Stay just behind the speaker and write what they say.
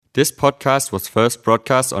This podcast was first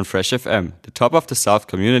broadcast on Fresh FM, the top of the South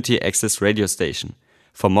community access radio station.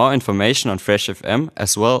 For more information on Fresh FM,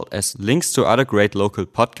 as well as links to other great local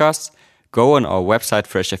podcasts, go on our website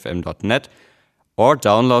freshfm.net or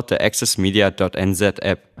download the accessmedia.nz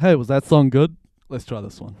app. Hey, was that song good? Let's try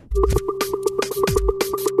this one.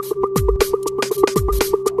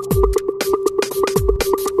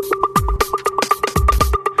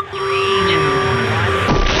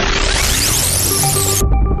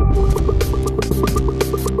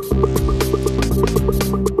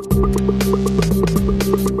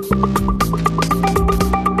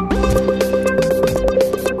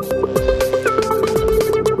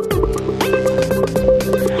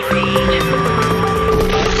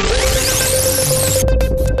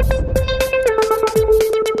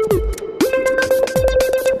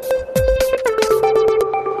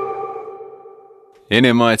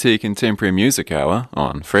 NMIT Contemporary Music Hour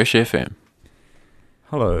on Fresh FM.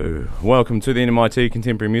 Hello, welcome to the NMIT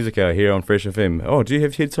Contemporary Music Hour here on Fresh FM. Oh, do you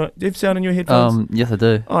have sound in your headphones? Yes, I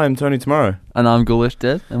do. I'm Tony Tomorrow. And I'm Ghoulish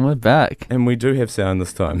Dead, and we're back. And we do have sound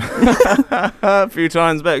this time. A few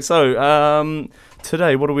times back. So,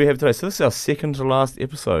 today, what do we have today? So this is our second to last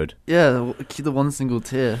episode. Yeah, the one single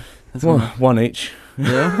tear. One each.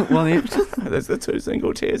 Yeah, one each. There's the two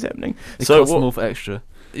single tears happening. It costs more for extra.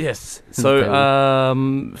 Yes.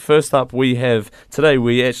 So, first up today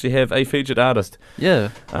we actually have a featured artist.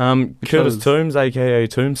 Yeah. Curtis Toombs, aka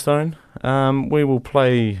Tombstone. We will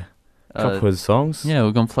play a couple of his songs. Yeah,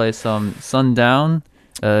 we're going to play some Sundown,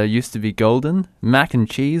 Used to Be Golden, Mac and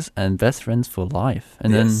Cheese, and Best Friends for Life.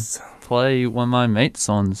 And then play one of my mate's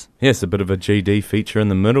songs. Yes, a bit of a GD feature in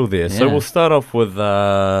the middle there. Yeah. So we'll start off with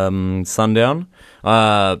Sundown.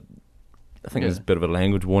 I think there's a bit of a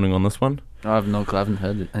language warning on this one. I haven't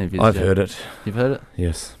heard it. I've heard it. You've heard it?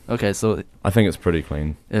 Yes. Okay, so I think it's pretty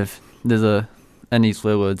clean. If there's any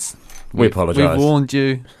swear words, we apologise. We've warned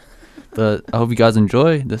you, but I hope you guys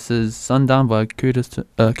enjoy. This is Sundown by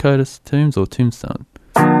Curtis Toombs or Tombstone.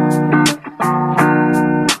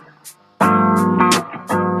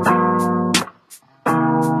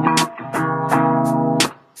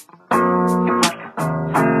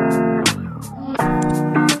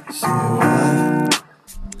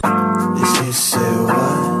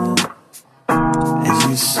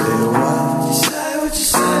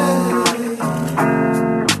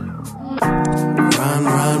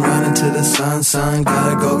 Son,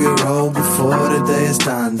 gotta go get rolled before the day is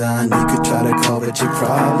done. You could try to call, but you're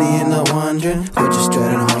probably in the wondering. Put you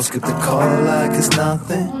straight in home, skip the call like it's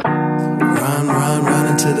nothing. Run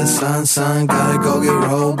into the sun, son, gotta go get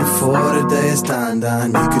rolled before the day is done.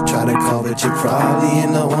 You could try to call, but you're probably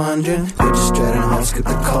in the wondering. Put you straight in home, skip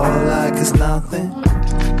the call like it's nothing.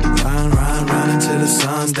 Run into the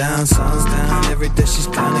sun's down. Every day she's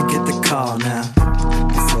trying to get the call now.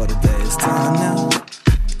 Before the day is done now.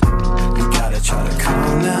 Try to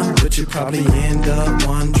calm down, but you probably end up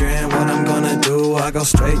wondering what I'm gonna do. I go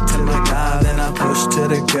straight to my guy, then I push to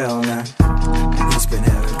the girl now. And he's been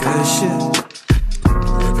having good shit.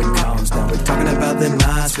 Ripping cones down, we're talking about the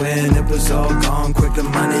nights when it was all gone. Quick the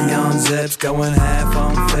money on zips, going half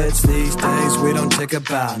on fits. These days we don't take a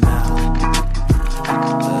bow now.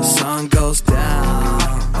 The sun goes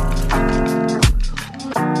down.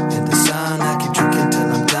 In the sun I keep drinking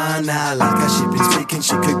till I'm done now. Like how she been speaking,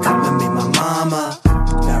 she could come and meet my mama.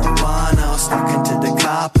 Marijuana stuck into the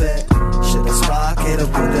carpet. Should I spark it or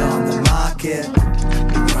put it on the market?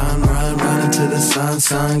 Run into the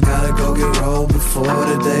sun, gotta go get rolled before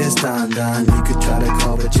the day is done. You could try to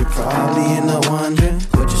call, but you're probably in the wondering.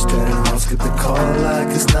 Put you straight in home, skip the call like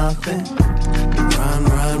it's nothing.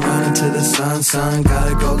 Run into the sun,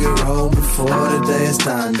 gotta go get rolled before the day is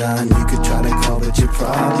done. You could try to call, but you're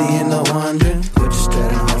probably in the wondering. Put you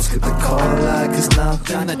straight in home, skip the call like it's nothing.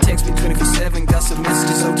 Tryna text me 24/7, got some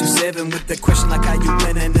messages 027 with the question like how you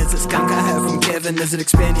winning. Is it skunk I heard from Kevin? Is it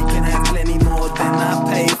expanding? Can have plenty more than I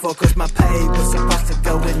paid for? Cause my pay was supposed to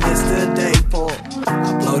go in yesterday for.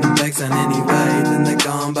 I blow them bags on anyway, then they're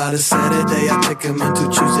gone by the Saturday. I pick them until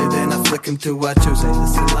Tuesday, then I flick them to our Tuesday.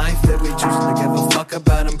 This is life that we choose to give a fuck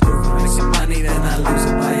about improving. Make some money, then I lose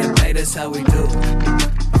it. Buy it, pay, that's how we do.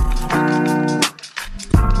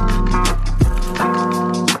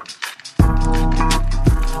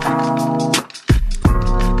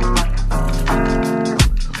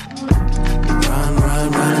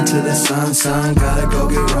 Run into the sun, gotta go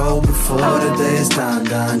get rolled before the day is done.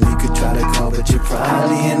 You could try to call, but you're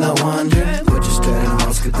probably in the wondering. Put you straight in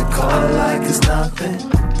home, skip the call like it's nothing.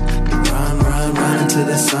 Run into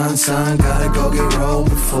the sun, gotta go get rolled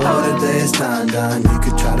before the day is done. You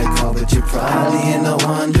could try to call, but you're probably in the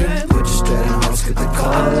wondering. Put you straight in home, skip the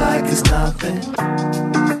call like it's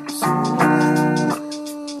nothing.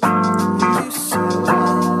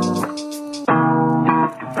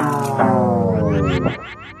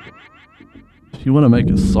 If you want to make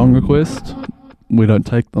a song request, we don't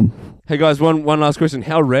take them. Hey guys, one last question.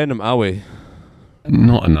 How random are we?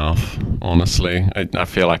 Not enough, honestly. I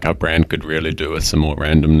feel like our brand could really do with some more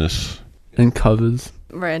randomness. And covers.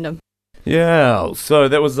 Random. Yeah, so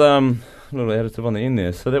that was a little additive on the end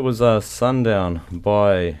there. So that was Sundown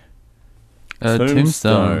by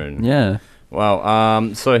Tombstone. Yeah.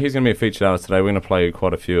 Wow. So he's going to be a featured artist today. We're going to play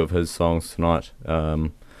quite a few of his songs tonight.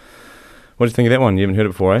 What do you think of that one? You haven't heard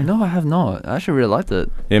it before, eh? No, I have not. I actually really liked it.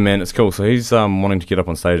 Yeah, man, it's cool. So he's wanting to get up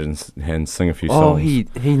on stage and sing a few songs. Oh, he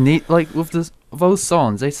need like with those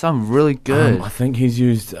songs, they sound really good. I think he's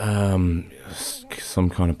used some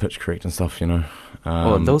kind of pitch correct and stuff, you know.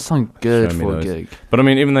 Those sound good for a gig. But I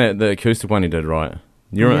mean, even the acoustic one he did, right? Are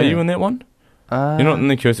you in that one? You're not in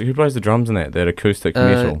the acoustic. Who plays the drums in that acoustic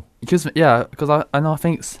metal? Because I know I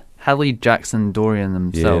think it's Hallie Jackson Dorian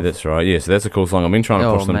himself. Yeah, that's right. Yeah, so that's a cool song. I've been trying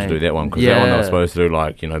to push them to do that one because that one I was supposed to do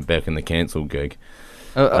like, you know, back in the cancelled gig.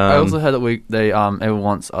 I also heard that everyone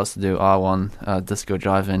wants us to do R1 Disco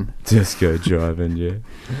Drive-In. Disco Drive-In, yeah.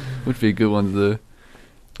 Would be a good one to do.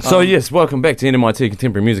 So yes, welcome back to NMIT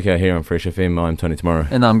Contemporary Music Hour here on Fresh FM. I'm Tony Tomorrow.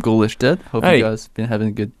 And I'm Ghoulish Dead. Hope you guys been having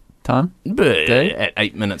a good time. At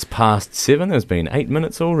 8 minutes past 7, there's been 8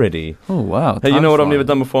 minutes already. Oh, wow. Hey, you know what I've never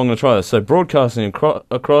done before? I'm going to try this. So broadcasting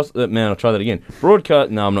across... man, I'll try that again. No,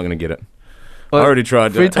 I'm not going to get it. I already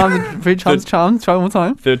tried. Three times charm. Try one more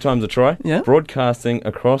time. Third time's a try. Yeah. Broadcasting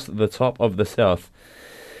across the top of the South.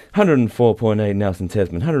 104.8 Nelson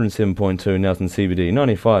Tasman, 107.2 Nelson CBD,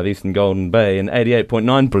 95 Eastern Golden Bay, and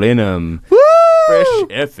 88.9 Blenheim. Woo! Fresh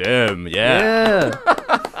FM, yeah.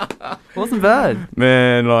 Wasn't bad.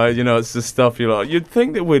 Man, like, you know, it's just stuff you'd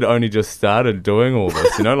think that we'd only just started doing all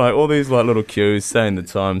this, you know, like all these like little cues, saying the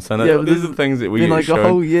time, saying that. These are the things that we get like shown. A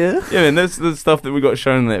whole year. Yeah, man, that's the stuff that we got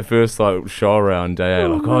shown in that first like show around day.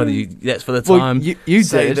 That's for the time. Well, you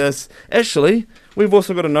say did this. Actually, we've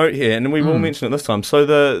also got a note here, and we will mention it this time. So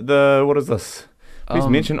the what is this? Please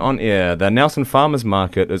mention on air. The Nelson Farmers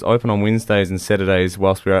Market is open on Wednesdays and Saturdays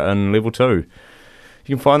whilst we are in level 2.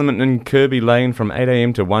 You can find them in Kirby Lane from 8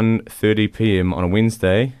 a.m. to 1:30 p.m. on a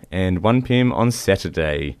Wednesday and 1 p.m. on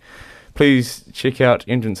Saturday. Please check out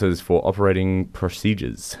entrances for operating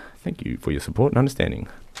procedures. Thank you for your support and understanding.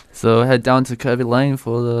 So head down to Kirby Lane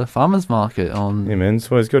for the farmers market on. Yeah, man.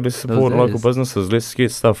 It's always good to support local businesses. Let's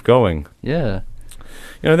get stuff going. Yeah.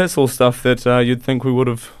 You know, that's all stuff that you'd think we would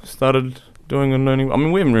have started doing and learning. I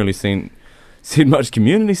mean, we haven't really seen much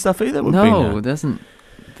community stuff either. There hasn't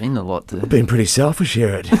been a lot to. We've been pretty selfish here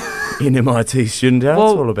at NMIT Student Hour.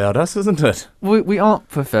 It's all about us, isn't it? We aren't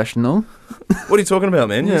professional. What are you talking about,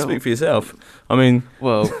 man? You speak for yourself. I mean,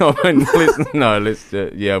 well, we're not.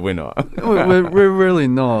 we're really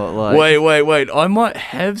not. Like, wait. I might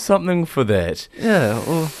have something for that. Yeah,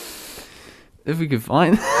 well, if we could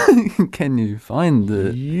find, can you find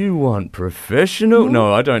it? You want professional?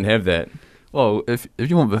 No, I don't have that. Well, if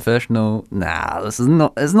you want professional, it's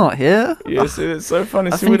not here. Yes, it's so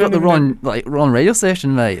funny. I think you got the wrong radio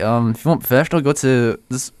station, mate. If you want professional, go to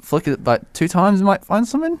just flick it like 2 times, you might find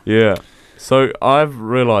something. Yeah. So I've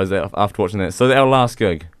realised that after watching that. So our last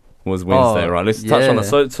gig was Wednesday, right? Let's touch on this.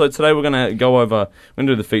 So today we're going to go over. We're going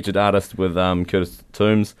to do the featured artist with Curtis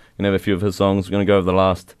Toombs. We're going to have a few of his songs. We're going to go over the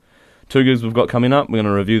last 2 gigs we've got coming up. We're going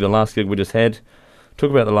to review the last gig we just had. Talk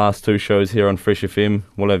about the last 2 shows here on Fresh FM.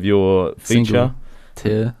 We'll have your feature. Single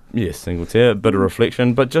tier. Yes, single tier. Bit of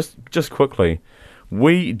reflection. But just quickly,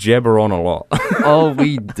 we jabber on a lot. Oh,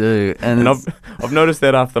 we do. And I've noticed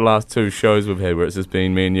that after the last 2 shows we've had where it's just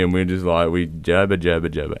been me and you and we're just like, we jabber.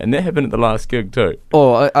 And that happened at the last gig too.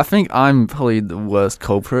 Oh, I think I'm probably the worst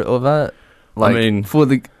culprit of that. Like, I mean,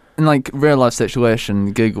 in like real life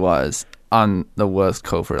situation, gig-wise, I'm the worst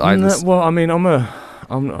culprit.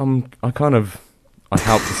 I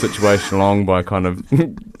help the situation along by kind of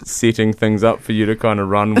setting things up for you to kind of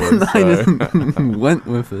run with. I just went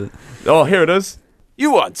with it. Oh, here it is.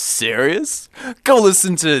 You aren't serious? Go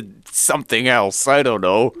listen to something else. I don't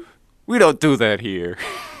know. We don't do that here.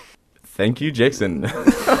 Thank you, Jackson.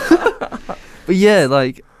 But yeah,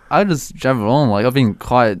 like, I just jabber on. Like, I've been a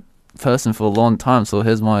quiet person for a long time, so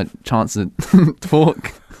here's my chance to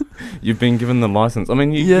talk. You've been given the license. I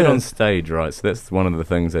mean, you get on stage, right? So that's one of the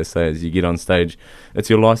things they say is you get on stage. It's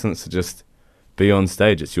your license to just be on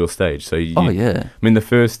stage. It's your stage. So I mean, the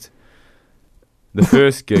first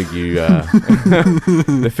gig you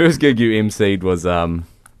the first gig you emceed was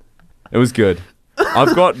it was good.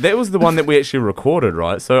 That was the one that we actually recorded,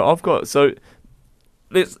 right? So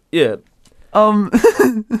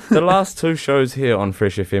The last two shows here on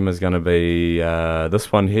Fresh FM is going to be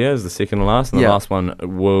this one here is the second to last, and the last one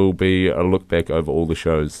will be a look back over all the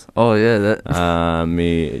shows. Oh yeah,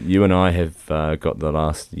 that. You and I have got the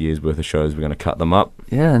last year's worth of shows. We're going to cut them up.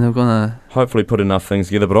 Yeah, and we're gonna hopefully put enough things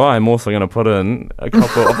together. But I am also going to put in a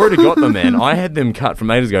couple. I've already got them, man. I had them cut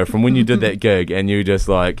from ages ago, from when you did that gig, and you just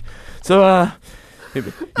like so.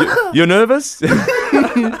 You're nervous?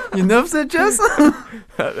 You nervous there, Jess?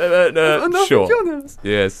 Sure. You're nervous.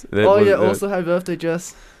 Yes. Also happy birthday,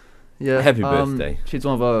 Jess. Yeah. Happy birthday. She's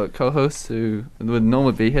one of our co-hosts who would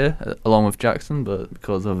normally be here along with Jackson, but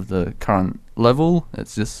because of the current level,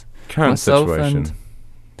 it's just current myself situation. And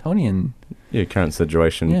Tony and current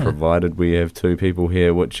situation. Provided we have two people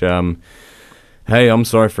here, which hey, I'm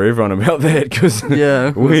sorry for everyone about that because we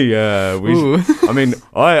I mean,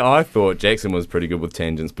 I thought Jackson was pretty good with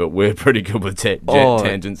tangents, but we're pretty good with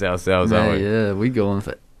tangents ourselves, aren't we? Yeah, we go on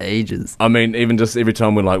for ages. I mean, even just every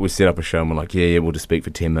time we set up a show and we're like, we'll just speak for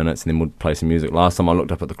 10 minutes and then we'll play some music. Last time I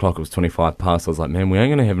looked up at the clock, it was 25 past. I was like, man, we ain't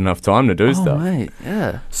going to have enough time to do stuff. Oh, mate,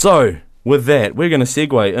 yeah. So, with that, we're going to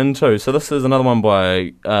segue into, so this is another one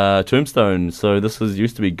by Tombstone. So this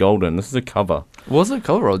used to be Golden. This is a cover. What's the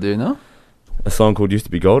cover of, do you know? A song called Used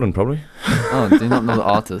to Be Golden, probably. Oh, do you not know the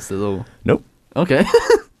artist at all? Nope. Okay.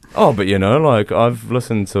 Oh, but like, I've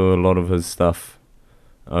listened to a lot of his stuff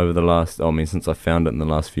over the last, since I found it in the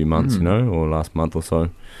last few months, or last month or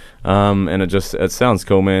so. And it sounds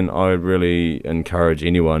cool, man. I really encourage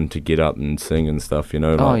anyone to get up and sing and stuff,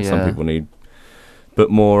 some people need a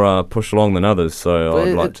bit more push along than others, so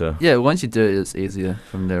I'd like to. Yeah, once you do it, it's easier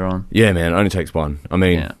from there on. Yeah, man, it only takes one. I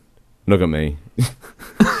mean, look at me.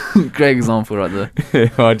 Great example right there.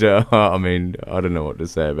 I don't know what to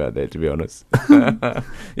say about that, to be honest.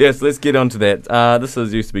 Yes, let's get on to that. This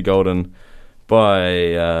is Used to Be Golden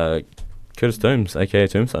by Curtis Toombs, a.k.a.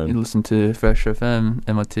 Tombstone. You listen to Fresh FM,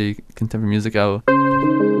 MIT Contemporary Music Hour.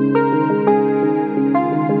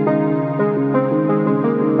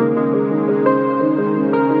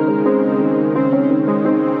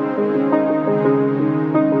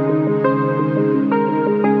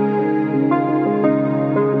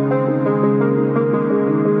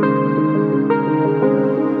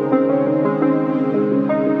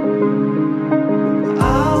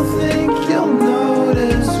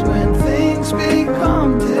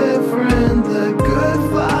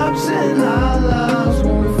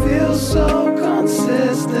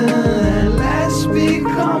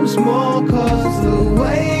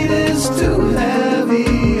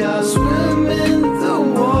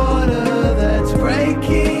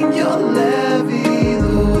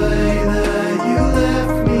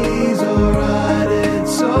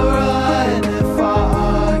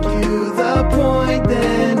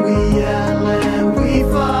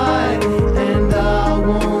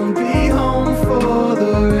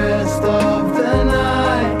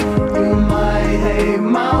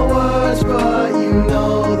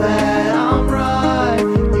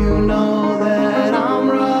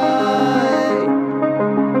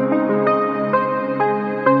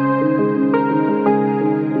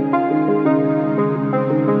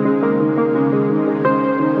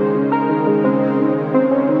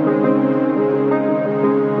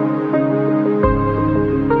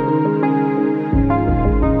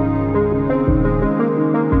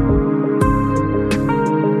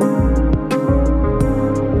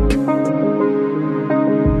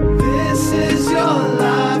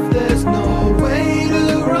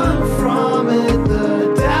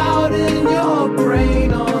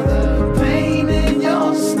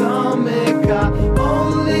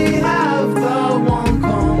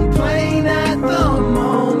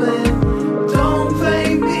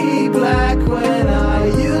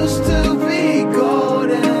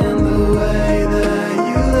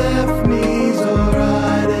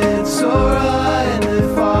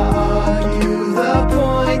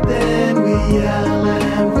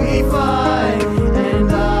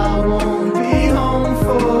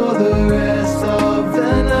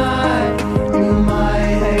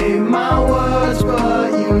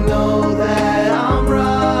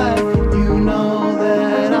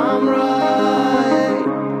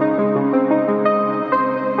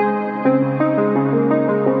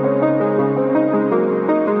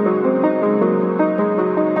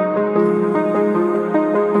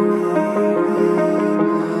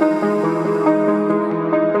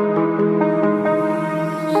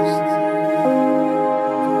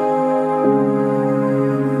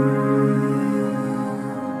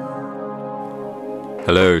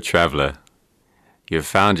 Hello, traveller. You've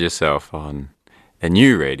found yourself on a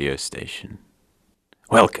new radio station.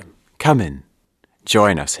 Welcome. Come in.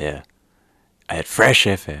 Join us here at Fresh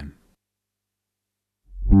FM.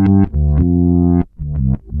 I'm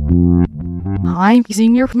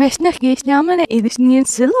senior commissioner case nominee this new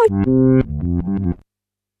sorry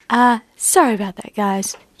about that,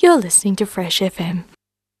 guys. You're listening to Fresh FM.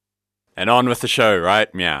 And on with the show,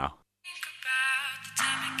 right? Meow.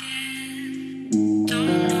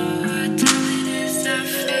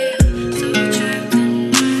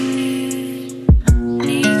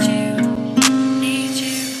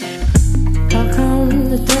 How come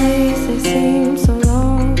the days they seem so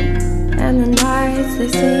long and the nights they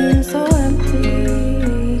seem so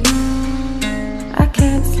empty? I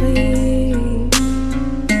can't sleep.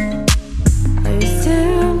 Are you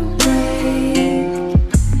still awake?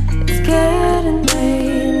 It's getting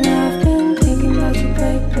late and I've been thinking about you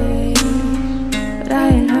lately, but I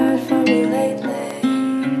ain't heard from you lately.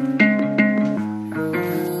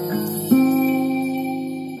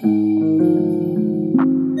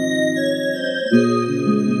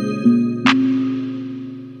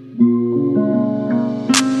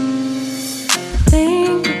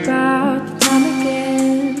 Think about the time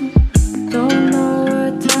again. Don't know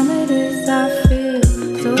what time it is. I feel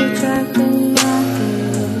so trapped in my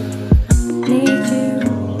head. Need you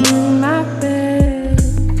in my bed.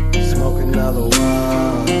 Smoke another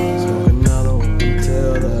one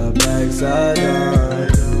till the bags are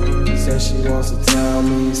done. Says she wants to tell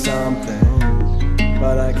me something,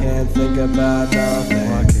 but I can't think about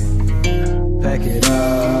nothing. Pack it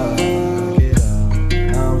up.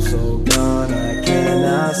 I'm so gone, I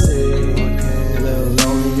cannot see. Little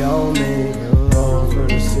lonely on me, rolling through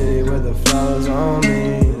the city with the flowers on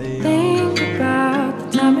me. Think about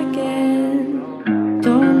the time again.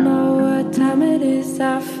 Don't know what time it is.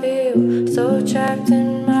 I feel so trapped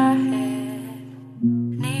in my head.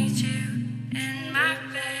 Need you in my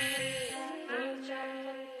bed.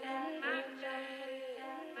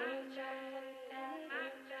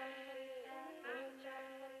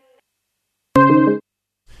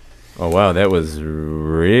 Oh wow, that was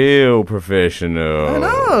real professional. I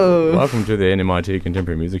know. Welcome to the NMIT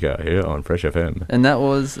Contemporary Music Hour here on Fresh FM. And that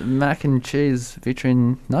was Mac and Cheese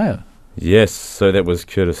featuring Naya. Yes, so that was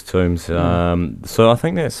Curtis Toombs. So I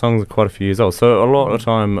think that song's quite a few years old. So a lot of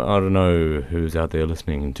time, I don't know who's out there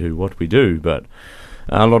listening to what we do, but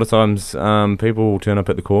a lot of times people turn up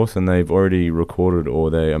at the course and they've already recorded, or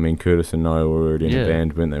Curtis and Naya were already in a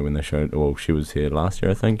band, weren't they, when they showed, well, she was here last year,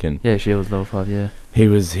 I think, and Yeah, she was level 5, yeah.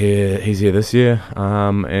 he's here this year,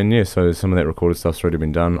 and yeah, so some of that recorded stuff's already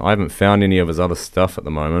been done. I haven't found any of his other stuff at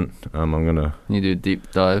the moment. I'm gonna... You do a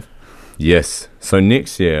deep dive. Yes. So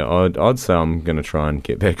next year, I'd say I'm going to try and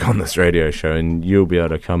get back on this radio show, and you'll be able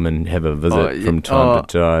to come and have a visit from time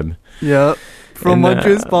to time. Yeah. From my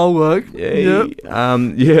juice bar work. Yeah,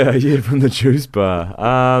 from the juice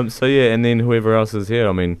bar. So yeah, and then whoever else is here,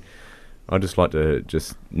 I'd just like to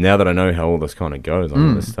now that I know how all this kind of goes,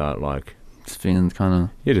 I'm going to start Just feeling kind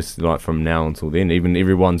of... Yeah, just from now until then, even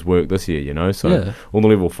everyone's work this year, so all the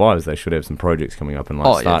level 5s, they should have some projects coming up and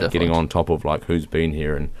start getting on top of who's been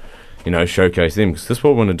here and showcase them, because that's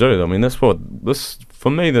what we want to do. That's what this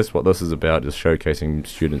is about, just showcasing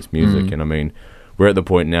students' music. And we're at the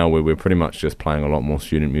point now where we're pretty much just playing a lot more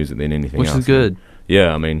student music than anything else. Which is good.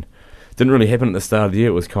 Yeah, didn't really happen at the start of the year.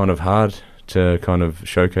 It was kind of hard to kind of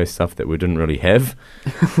showcase stuff that we didn't really have.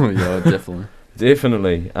 Yeah, definitely.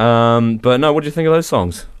 Definitely. But no, what do you think of those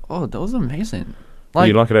songs? Oh, that was amazing.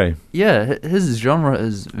 You like it, eh? Yeah, his genre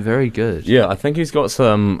is very good. Yeah, I think he's got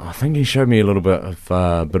some... I think he showed me a little bit of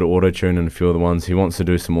auto-tune and a few of the ones. He wants to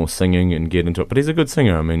do some more singing and get into it. But he's a good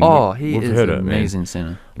singer. He is an amazing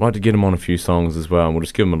singer. I'd like to get him on a few songs as well, and we'll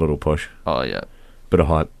just give him a little push. Oh, yeah. Bit of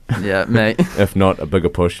hype. Yeah, mate. If not, a bigger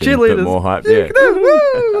push and a bit more hype.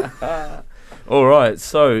 Yeah. All right,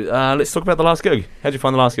 so let's talk about the last gig. How'd you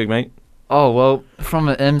find the last gig, mate? Oh, well, from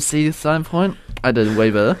an MC standpoint, I did way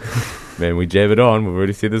better. Man, we jab it on. We've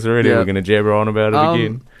already said this already. Yeah. We're going to jabber on about it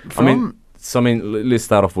again. Let's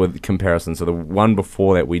start off with comparison. So the one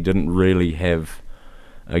before that, we didn't really have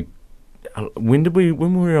a... When were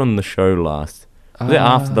we on the show last? Was that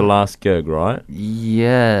after the last gig, right?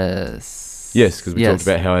 Yes. Yes, because we talked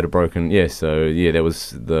about how I had a broken... Yeah, so yeah, that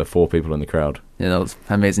was the 4 people in the crowd. Yeah, that was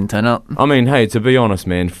an amazing turnout. Hey, to be honest,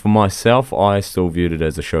 man, for myself, I still viewed it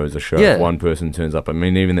as a show. Yeah. If one person turns up,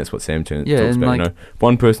 even that's what Sam talks about, If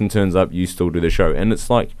one person turns up, you still do the show. And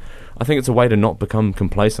it's I think it's a way to not become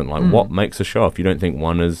complacent. What makes a show? If you don't think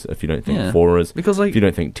 1 is, if you don't think 4 is, because if you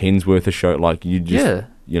don't think 10's worth a show, you just... Yeah.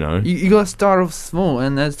 You got to start off small,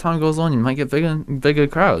 and as time goes on, you might get bigger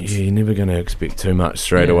crowds. Yeah, you're never going to expect too much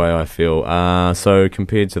straight away, I feel. So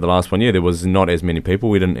compared to the last one, there was not as many people.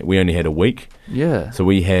 We only had a week. Yeah. So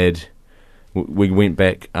we went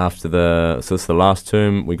back after so it's the last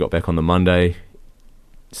term. We got back on the Monday.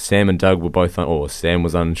 Sam and Doug were both, or Sam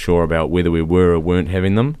was unsure about whether we were or weren't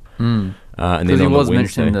having them. Mm. And Because then he on was the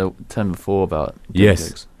Wednesday, mentioning the term before about yes,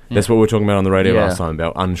 gigs. that's what we were talking about on the radio Yeah. last time,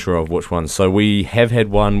 about unsure of which one. So we have had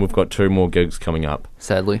one. We've got 2 more gigs coming up.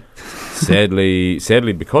 Sadly.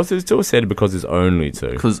 Sadly, because there's still sad because there's only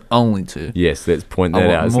 2. Because only 2. Yes, let's point I that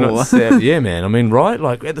want out. It's more. not sad. Yeah, man. I mean, right?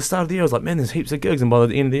 Like at the start of the year, I was like, man, there's heaps of gigs, and by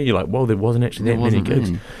the end of the year, you're like, well, there wasn't actually There that many wasn't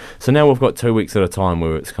gigs. many. So now we've got 2 weeks at a time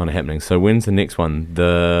where it's kind of happening. So when's the next one?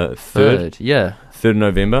 The 3rd? Yeah. 3rd of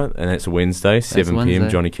November, and that's a Wednesday, 7 p.m. Wednesday.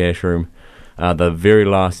 Johnny Cash Room. The very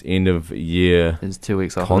last end of year It's 2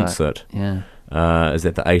 weeks after concert that. Yeah. is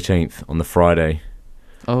at the 18th on the Friday.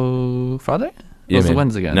 Oh, Friday? Yeah, What's the man.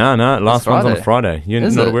 Wednesday again? No, last one's on Friday. a Friday. You're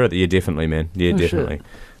Is not it? aware of that? Yeah, definitely, man. Yeah, Oh, shit. definitely.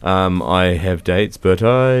 I have dates, but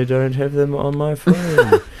I don't have them on my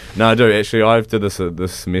phone. No, I do. Actually, I've did this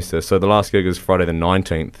this semester. So the last gig is Friday the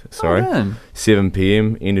 19th. Sorry. Oh, man. 7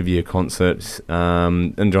 p.m, end of year concerts,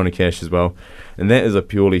 and Johnny Cash as well. And that is a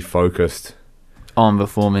purely focused On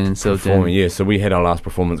performing and so performing. Yeah, so we had our last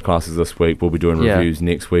performance classes this week. We'll be doing Yeah. reviews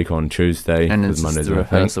next week on Tuesday. And 'cause it's Monday's just our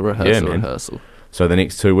thing. rehearsal. Yeah, man. So the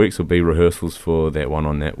next 2 weeks will be rehearsals for that one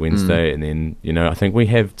on that Wednesday, and then I think we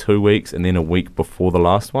have 2 weeks and then a week before the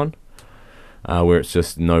last one, where it's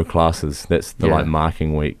just no classes. That's the Yeah.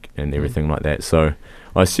 marking week and everything like that. So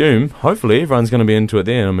I assume, hopefully, everyone's going to be into it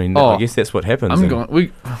then. I mean, I guess that's what happens. I'm and-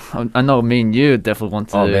 going. I know me and you definitely want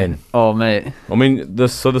to. Oh, man. Oh, mate. I mean,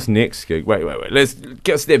 this next gig. Wait. Let's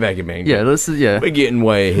get a step back, man. Yeah, We're getting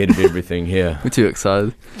way ahead of everything here. We're too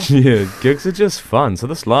excited. Yeah, gigs are just fun. So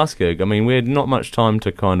this last gig, I mean, we had not much time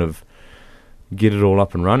to kind of get it all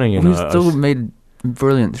up and running. And We still made a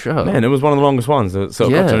brilliant show. man, it was one of the longest ones. So it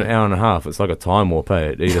got Yeah. to an hour and a half. It's like a time warp.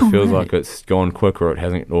 It either feels like it's gone quick or it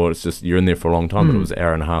hasn't, or it's just you're in there for a long time. But it was an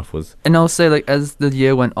hour and a half. And I'll say, like, as the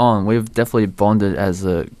year went on, we've definitely bonded as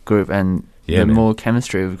a group, and Yeah, the man. more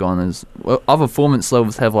chemistry we've gone as well, our performance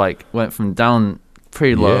levels have went from down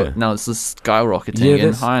pretty low. Yeah. Now it's just skyrocketing Yeah, and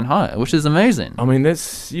that's- higher and higher, which is amazing. I mean,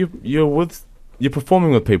 that's you're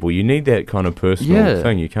performing with people. You need that kind of personal Yeah.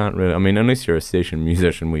 thing. You can't really. I mean, unless you're a session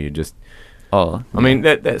musician where you just. Oh, I mean,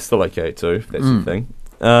 that's still okay too, if that's the thing.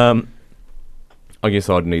 I guess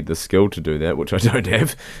I'd need the skill to do that, which I don't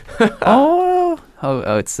have.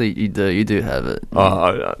 I'd see you do have it.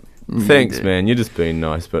 Thanks, do. man. You're just being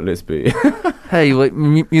nice, but let's be. Hey, like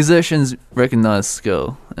musicians recognize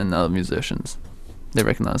skill, and other musicians, they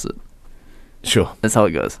recognize it. Sure, that's how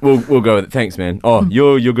it goes. We'll go with it. Thanks, man. Oh,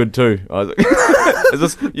 you're good too. I was like, is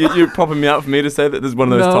this you're popping me out for me to say that this is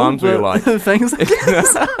one of those times where you're like, thanks.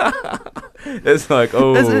 it's like, it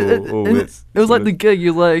was like the gig.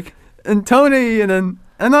 You're like, and Tony, and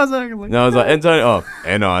Isaac. Like, no, I was like, and Tony,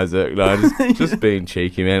 and Isaac. No, just being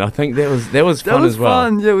cheeky, man. I think that was fun as well.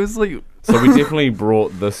 Fun. Yeah, it was like. So we definitely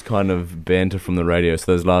brought this kind of banter from the radio.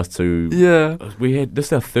 So those last 2, we had this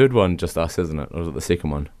is our 3rd one, just us, isn't it? Or was it the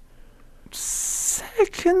 2nd one?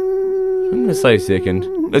 Second. I'm gonna say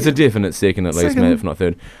 2nd. It's a definite 2nd at least, mate, if not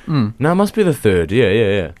 3rd. No, it must be the 3rd.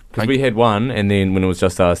 Yeah. Because we had one, and then when it was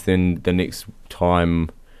just us, then the next time.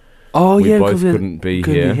 We both couldn't be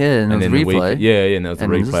here, and then the replay. week, and that was the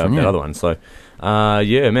replay of that other one. So,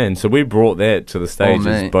 man. So we brought that to the stage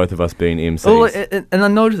as both of us being MCs. Oh, and I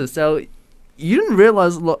noticed how you didn't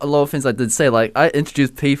realize a lot of things I did say. Like I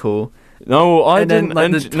introduced people. No, I didn't.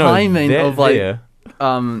 Then, like the timing of like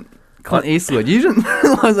Clint Eastwood. You didn't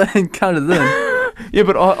realize I had counted them. Yeah,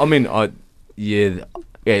 but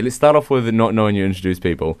let's start off with not knowing you introduce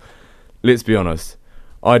people. Let's be honest.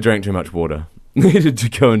 I drank too much water. Needed to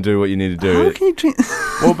go and do what you need to do. How can you drink?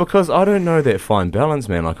 Well, because I don't know that fine balance,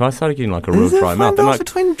 man. Like I started getting like a real dry mouth. Is there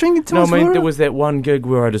between drinking too much water? There was that one gig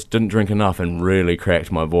where I just didn't drink enough and really cracked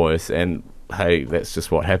my voice. And hey, that's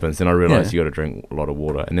just what happens. And I realised you got to drink a lot of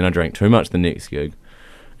water. And then I drank too much the next gig,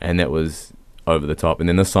 and that was over the top. And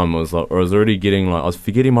then this time I was already getting I was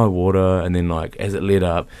forgetting my water. And then as it led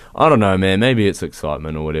up, I don't know, man. Maybe it's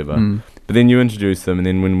excitement or whatever. But then you introduced them, and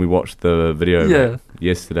then when we watched the video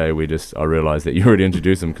yesterday, I realised that you already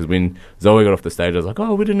introduced them, because when Zoe got off the stage, I was like,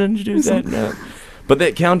 oh, we didn't introduce that. No. But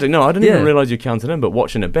that counting, no, I didn't even realise you counted in, but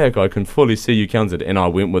watching it back, I can fully see you counted, and I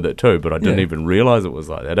went with it too, but I didn't even realise it was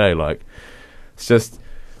like that, it's just,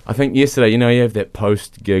 I think yesterday, you have that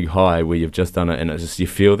post-gig high where you've just done it, and it's just, you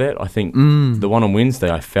feel that. I think the one on Wednesday,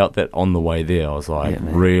 I felt that on the way there. I was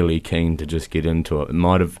really keen to just get into it. It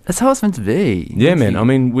might have... That's how it's meant to be. Yeah, man. I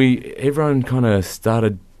mean, everyone kind of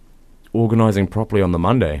started organising properly on the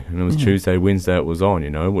Monday, and it was Tuesday, Wednesday it was on,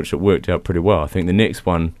 which it worked out pretty well. I think the next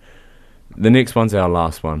one's our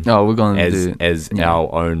last one. Oh, we're going to as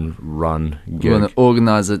our own run gig. We're going to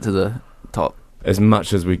organise it to the top. as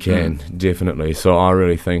much as we can, definitely. So I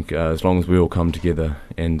really think as long as we all come together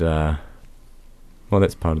and, well,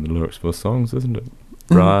 that's part of the lyrics for songs, isn't it?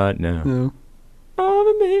 Right now. Yeah.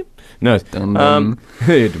 No, Dum-dum.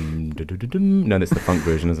 no, that's the funk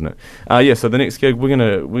version, isn't it? Yeah. So the next gig, we're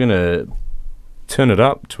gonna turn it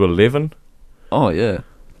up to 11. Oh yeah,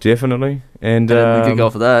 definitely. And the gig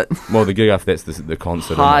after that. Well, the gig after that's the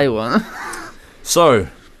concert. High one. So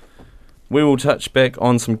we will touch back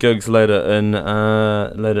on some gigs later in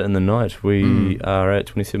the night. We are at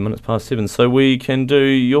 27 minutes past 7, so we can do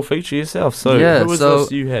your feature yourself. So who is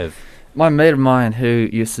this you have? My mate of mine who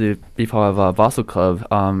used to be part of our Basel Club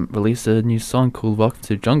released a new song called Welcome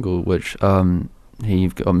to Jungle, which he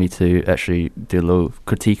got me to actually do a little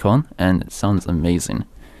critique on, and it sounds amazing.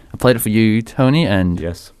 I played it for you, Tony, and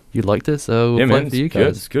you liked it, so we'll play it for you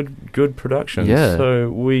guys. It's good production. Yeah. So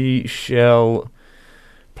we shall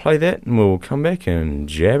play that, and we'll come back and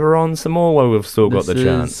jabber on some more while we've still got the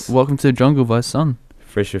chance. Welcome to Jungle by Sun.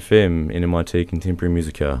 Fresh FM, NMIT Contemporary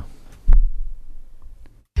Music Course.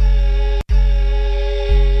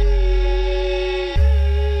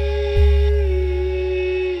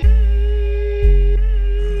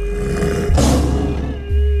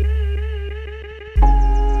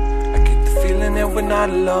 Not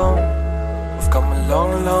alone. We've come a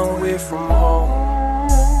long, long way from home.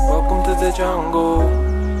 Welcome to the jungle.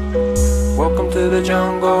 Welcome to the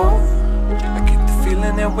jungle. I get the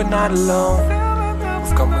feeling that we're not alone.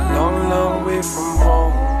 We've come a long, long way from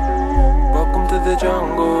home. Welcome to the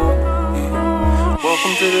jungle. Yeah.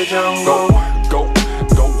 Welcome to the jungle.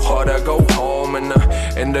 Go harder, go home in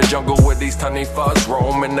the jungle where these tiny fuzz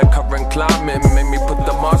roam. In the current climate made me put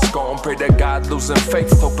the mask on. Pray to God losing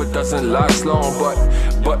faith, hope it doesn't last long.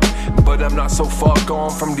 But I'm not so far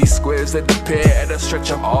gone from these squares that appear at a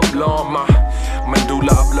stretch of oblong. My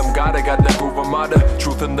medulla oblongata got the proof I'm out of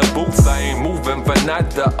truth in the booth. I ain't moving for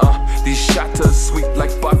nada. These shatters sweet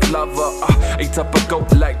like baklava. Ate up a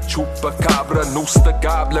goat like chupacabra. Noose the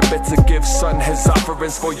goblin, better give son his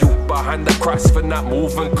offerings for you behind the cross for not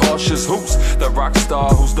moving cautious. Who's the rock star?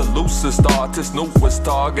 Who's the loosest artist? Newest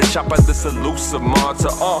target shot by this elusive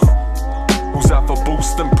martyr. Who's out for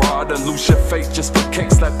boosting Prada? Lose your faith just for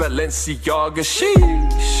kicks like Balenciaga.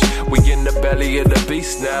 Sheesh, we in the belly of the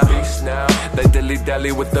beast now. They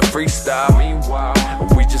dilly-dally with the freestyle. Meanwhile,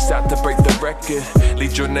 we just out to break the record.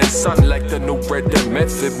 Legion and Sun like the new Brendan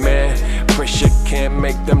method, man. Pressure can't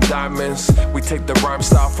make them diamonds. We take the rhyme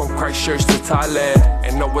style from Christchurch to Thailand.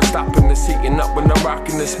 And no one's stopping us, heating up when I'm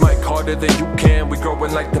rocking this mic harder than you can. We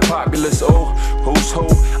growing like the populace. Oh, who's who?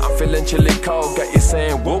 I'm feeling chilly cold. Got you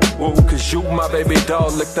saying woo woo, cause you my baby doll.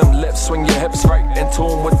 Lick them lips, swing your hips right in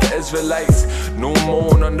tune with the Israelites. New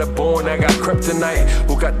moon on the born, I got kryptonite.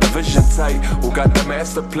 Who got the vision tight? Who got the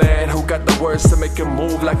master plan? Who got the words to make it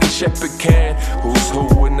move like a shepherd can? Who's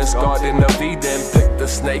who in this garden of Eden? Pick the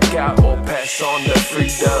snake out or pass on the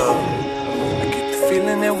freedom. I get the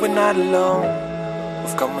feeling that we're not alone.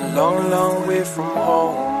 We've come a long, long way from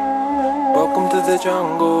home. Welcome to the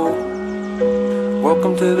jungle.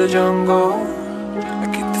 Welcome to the jungle. I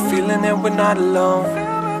get the feeling that we're not alone.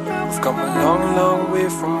 We've come a long, long way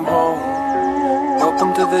from home.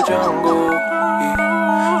 Welcome to the jungle.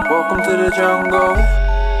 Yeah. Welcome to the jungle.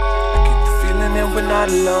 I get the feeling that we're not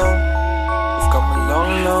alone. We've come a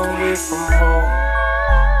long, long way from home.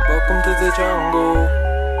 Welcome to the jungle.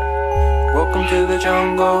 Welcome to the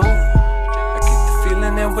jungle. I get the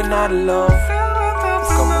feeling that we're not alone.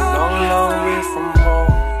 We've come a long, long way from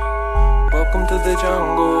home. Welcome to the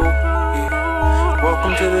jungle. Yeah.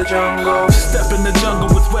 Welcome to the jungle. Step in the jungle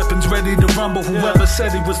with weapons ready to rumble. Whoever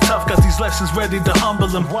said he was tough got these lessons ready to humble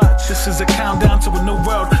him. This is a countdown to a new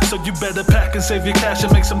world, so you better pack and save your cash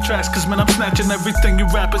and make some tracks. Cause man, I'm snatching everything you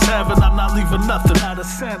rappers have and I'm not leaving nothing out of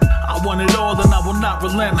sin. I want it all and I will not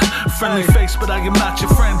relent. Friendly face, but I am not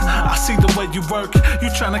your friend. I see the way you work.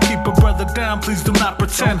 You trying to keep a brother down, please do not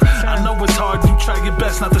pretend. I know it's hard, you try your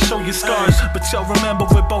best not to show your scars, but y'all remember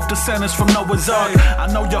we're both descendants from Noah's Ark. I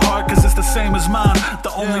know your heart cause it's the same as mine.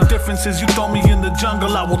 The only difference is you throw me in the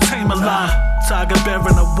jungle, I will tame a lion. Tiger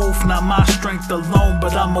bearing a wolf, not my strength alone,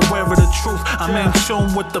 but I'm aware of the truth. I'm in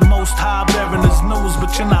tune with the most high, bearing his news,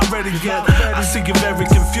 but you're not ready yet. I see you very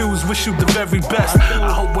confused, wish you the very best.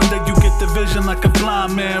 I hope one day you get the vision like a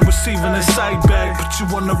blind man receiving his sight back, but you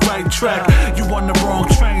on the right track. You on the wrong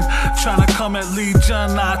train, trying to come at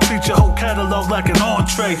Legion. I treat your whole catalog like an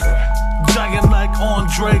entree. Giant like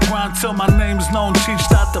Andre, grind till my name's known,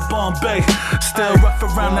 teached out to Bombay. Still rough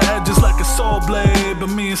around the edges like a saw blade, but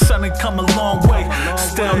me and Sonny come a long way.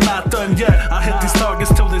 Still not done yet, I hit these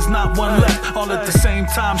targets till there's not one left. all at the same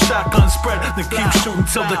time. Shotgun spread, then keep shooting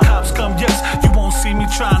till the cops come. Yes, you won't see me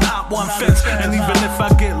try and hop one fence. And even if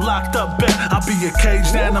I get locked up, bet I'll be a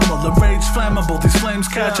caged animal, a rage flammable. These flames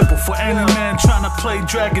catchable for any man trying to play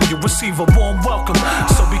dragon. You receive a warm welcome,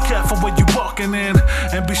 so be careful when you walking in,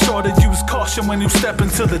 and be sure to use caution when you step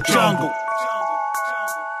into the jungle.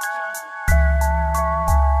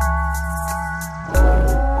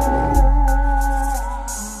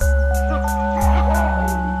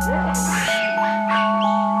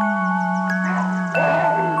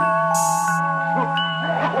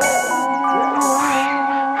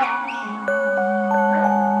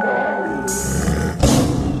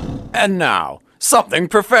 And now, something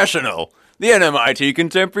professional. The NMIT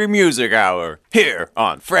Contemporary Music Hour, here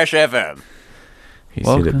on Fresh FM. He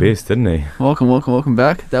said it best, didn't he? Welcome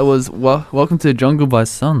back. That was Welcome to the Jungle by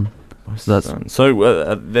Sun. So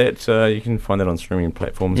that you can find that on streaming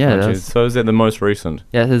platforms. Yeah, so is that the most recent?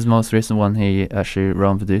 Yeah, his most recent one. He actually wrote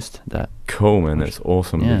and produced that. Cool, man. That's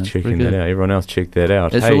awesome. Yeah, Be checking that out. Everyone else check that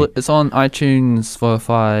out. It's on iTunes,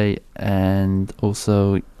 Spotify, and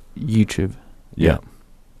also YouTube. Yeah.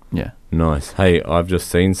 Yeah. Nice. Hey, I've just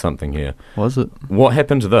seen something here. Was it? What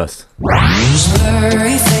happened to this?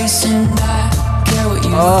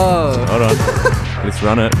 Oh. Hold on. Let's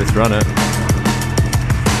run it. Don't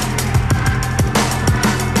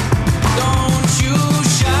you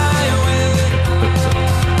shy away.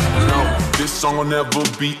 No, this song will never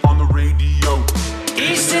be on the radio.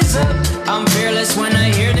 East is up. I'm fearless when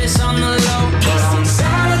I hear this on the low. But on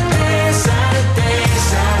Saturday,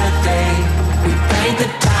 we paint the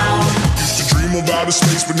town. Used to dream about a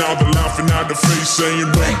space, but now they're laughing at the face, saying,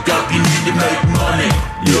 wake up, you need to make money.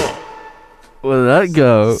 Yeah. Where did that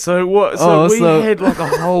go? So what? So we had like a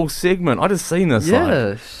whole segment. I just seen this.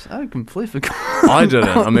 Yeah, I completely forgot. I didn't.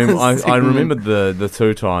 I mean, I remembered the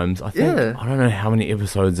two times. I think I don't know how many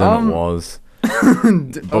episodes in it was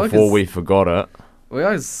before we forgot it. We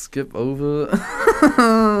always skip over.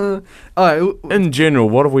 Alright. In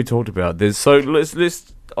general, what have we talked about? Let's.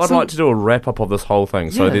 I'd like to do a wrap up of this whole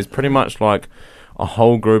thing. So there's pretty much like a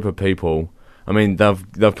whole group of people. I mean,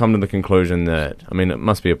 they've come to the conclusion that, I mean, it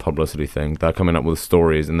must be a publicity thing. They're coming up with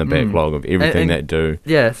stories in the backlog of everything they do.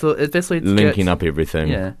 Yeah, so it's basically linking up everything.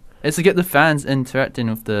 Yeah, it's to get the fans interacting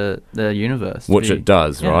with the universe, which it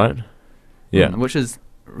does, right? Yeah, which is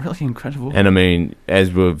really incredible. And I mean,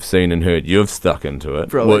 as we've seen and heard, you've stuck into it,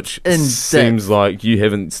 bro, which seems like you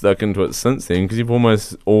haven't stuck into it since then, because you've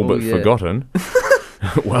almost all but forgotten.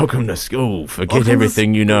 Welcome to school. Forget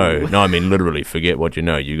everything you know. No, I mean literally forget what you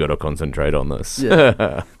know. You got to concentrate on this.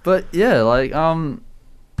 Yeah. But yeah, like there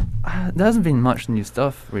hasn't been much new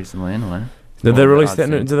stuff recently, anyway. Did they release that?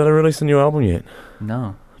 Did they release a new album yet?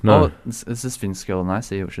 No. No. Oh, it's just been Skill and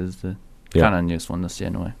Icy, which is the kind of newest one this year,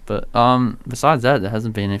 anyway. But besides that, there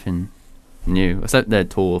hasn't been anything new except their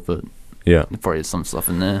tour. But yeah, probably some stuff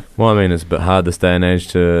in there. Well, I mean, it's a bit hard this day and age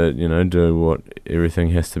to do what everything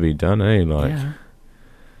has to be done, eh? Like. Yeah.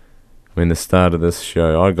 I mean, the start of this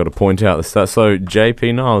show, I've got to point out the start. So,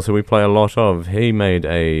 JP Niles, who we play a lot of, he made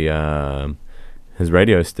his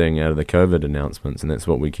radio sting out of the COVID announcements, and that's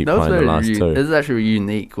what we keep playing the last two. It's actually a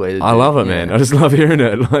unique way to do it. I love it, man. I just love hearing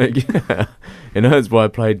it. Like, yeah. That's why I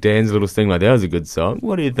played Dan's little sting. Like, that was a good song.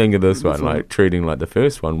 What do you think of this one? Like, treating like the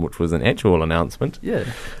first one, which was an actual announcement. Yeah.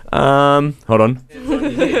 Hold on.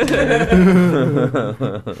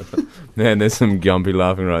 Man, there's some Gumpy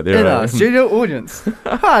laughing right there. In our studio audience.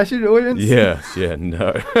 Hi, studio audience. Yeah,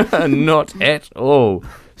 no. Not at all.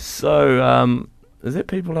 So, is there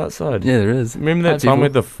people outside? Yeah, there is. Remember that time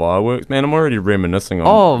with the fireworks? Man, I'm already reminiscing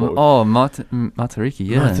on... Matariki,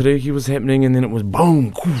 yeah. Matariki was happening, and then it was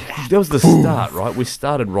boom. That was the start, right? We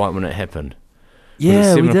started right when it happened.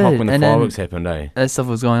 Yeah, we did. 7 o'clock when the fireworks happened, eh? That stuff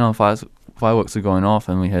was going on, fireworks were going off,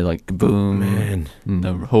 and we had like boom, man, and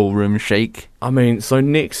the whole room shake. I mean, so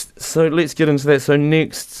let's get into that. So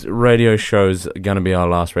next radio show's going to be our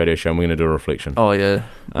last radio show, and we're going to do a reflection. Oh yeah,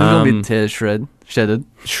 there's going to be tears shredded.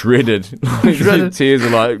 Like, tears are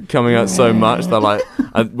like coming out so much. They're like,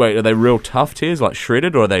 wait, are they real tough tears, like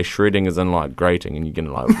shredded, or are they shredding as in like grating, and you're going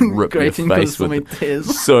to like rip your face with so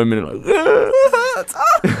tears? So many like.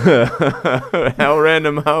 How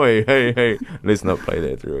random are we? Hey, let's not play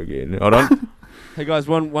that through again. Hold on. Hey guys,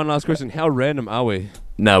 one last question. How random are we?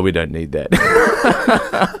 No, we don't need that.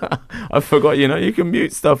 I forgot, you can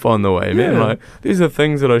mute stuff on the way, man. Like, these are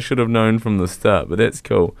things that I should have known from the start, but that's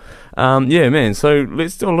cool. Yeah, man, so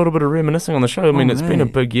let's do a little bit of reminiscing on the show. I mean, it's been a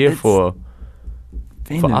big year for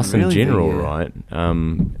us in general, right?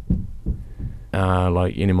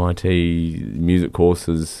 Like NMIT Music Course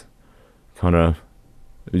is kind of...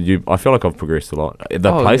 I feel like I've progressed a lot.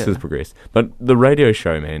 The place has progressed. But the radio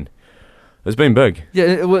show, man... It's been big. Yeah,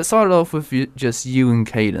 it started off with just you and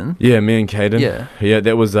Caden. Yeah, me and Caden. Yeah,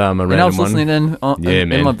 that was a random one. And I was listening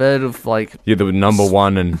in my bed with like... You're the number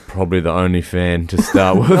one and probably the only fan to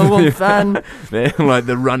start with. No one fan. Man, like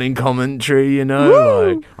the running commentary, you know.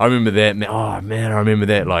 Woo! Like I remember that. Oh man, I remember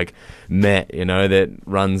that. Like Matt, you know, that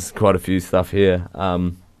runs quite a few stuff here.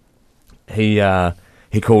 He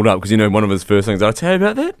called up because, you know, one of his first things. Did I tell you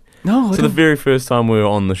about that? No. So the very first time we were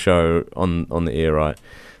on the show on the air, right?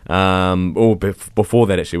 Or before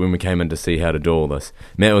that, actually, when we came in to see how to do all this,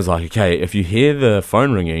 Matt was like, okay, if you hear the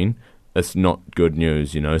phone ringing, it's not good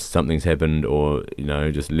news, you know, something's happened, or, you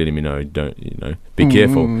know, just letting me know, don't, you know, be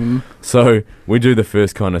careful. So we do the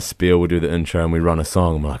first kind of spiel, we do the intro, and we run a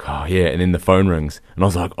song, and we're like, oh yeah, and then the phone rings, and I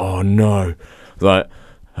was like, oh no. I was like,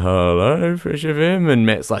 hello, Fresh FM, and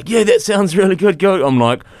Matt's like, yeah, that sounds really good, go. I'm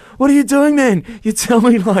like, what are you doing, man? You tell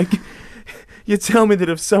me that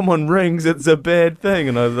if someone rings, it's a bad thing.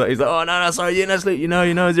 And he's like, oh, no, sorry, yeah, no, sleep, you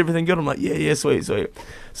know, is everything good? I'm like, yeah, sweet.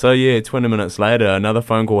 So, yeah, 20 minutes later, another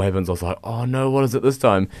phone call happens. I was like, oh, no, what is it this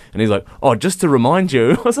time? And he's like, oh, just to remind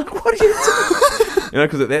you. I was like, what are you doing? You know,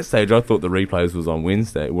 because at that stage, I thought the replays were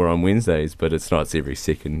on Wednesdays, but it's not. It's every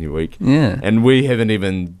second week. Yeah. And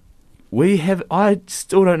I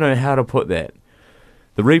still don't know how to put that.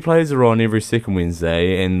 The replays are on every second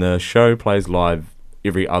Wednesday, and the show plays live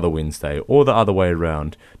every other Wednesday, or the other way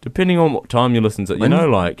around, depending on what time you listen to it. You know,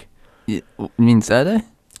 like... You mean Saturday?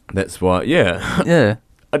 That's why, yeah. Yeah.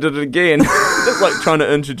 I did it again. It's like trying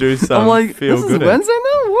to introduce some I'm like, feel this good. is Wednesday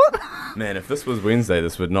now? What? Man, if this was Wednesday,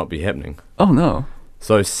 this would not be happening. Oh, no.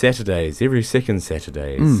 So Saturdays, every second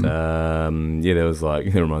Saturdays, there was like,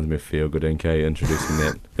 it reminds me of Feel Good NK introducing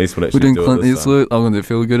that. At least we'll actually do it this Clint time. Eastwood. I'm going to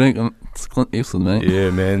Feel Good NK. It's Clint Eastwood, mate. Yeah,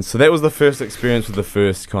 man. So that was the first experience with the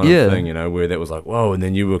first kind of thing, you know, where that was like, whoa, and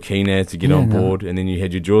then you were keen to get on board, and then you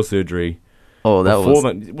had your jaw surgery. Oh, that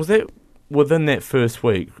was... Was that within that first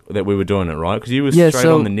week that we were doing it, right? Because you were straight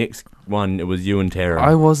on the next one, it was you and Tara.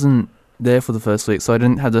 I wasn't there for the first week, so I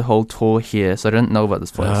didn't have the whole tour here, so I didn't know about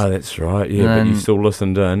this place. Ah, that's right. Yeah, but you still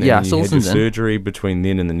listened in. Yeah, and I still listened in. You had your surgery between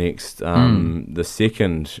then and the next, the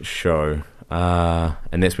second show,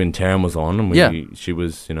 and that's when Taryn was on, and she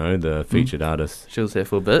was, you know, the featured artist. She was there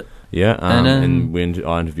for a bit. Yeah, and when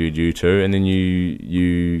I interviewed you too, and then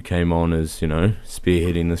you came on as, you know,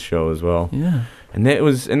 spearheading this show as well. Yeah. And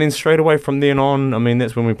then straight away from then on, I mean,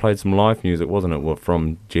 that's when we played some live music, wasn't it?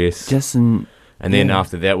 From Jess and then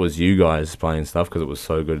after that was you guys playing stuff because it was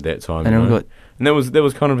so good at that time. And, and that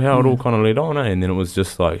was kind of how it all kind of led on, eh? And then it was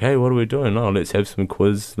just like, hey, what are we doing? Oh, let's have some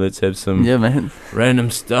quiz. Let's have some random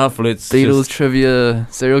stuff. Let's Beatles trivia,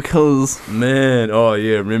 serial killers. Man, oh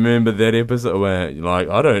yeah, remember that episode where, like,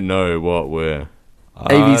 I don't know what we're...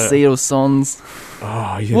 ABC or songs.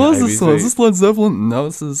 Oh, yeah. What is this song? Is this Led Zeppelin? No,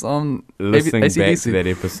 this is listening back to that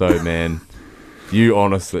episode, man. You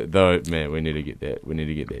honestly, though, man, we need to get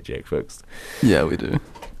that jack fixed. Yeah, we do.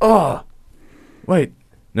 Oh, wait,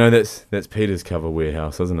 no, that's Peter's Cover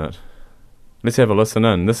Warehouse, isn't it? Let's have a listen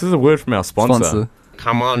in. This is a word from our sponsor.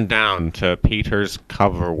 Come on down to Peter's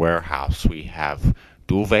Cover Warehouse. We have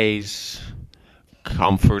duvets,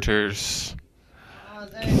 comforters,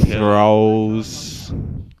 pillows,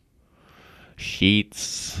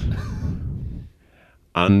 sheets,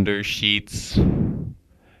 under sheets,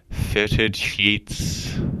 fitted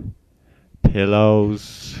sheets,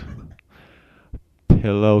 pillows,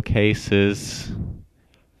 pillowcases,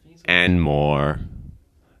 and more.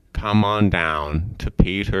 Come on down to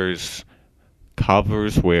Peter's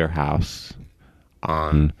Covers Warehouse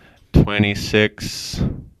on 26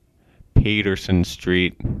 Peterson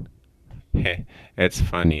Street. It's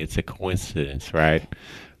funny. It's a coincidence, right?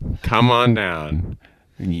 Come on down.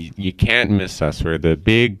 You can't miss us. We're the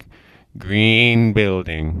big green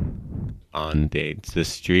building on the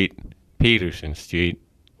street, Peterson Street.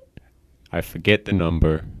 I forget the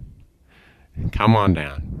number. Come on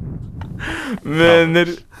down. Man,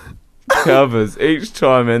 that covers each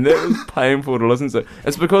time, man. That was painful to listen to.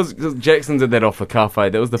 It's because Jackson did that off the cuff.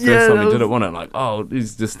 That was the first time he did it, wasn't it? Like, oh, he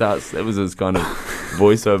just starts. That was his kind of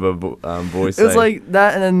voiceover voice. It was like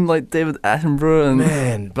that, and then like David Attenborough, and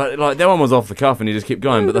man, but like that one was off the cuff, and he just kept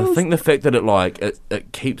going. But I think the fact that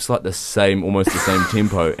it keeps like almost the same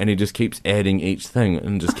tempo, and he just keeps adding each thing,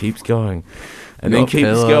 and just keeps going. And then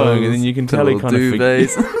keeps going, and then you can tell he kind of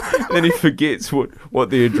forgets. Then he forgets what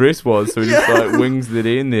the address was, so he just like wings that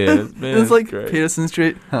in there. Man, it's like great. Peterson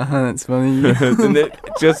Street. That's funny. And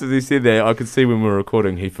just as he said that, I could see when we were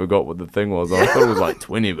recording, he forgot what the thing was. I thought it was like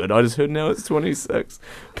 20, but I just heard now it's 26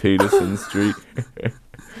 Peterson Street.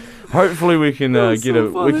 Hopefully we can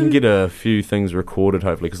get a few things recorded.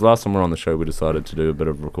 Hopefully, because last time we were on the show, we decided to do a bit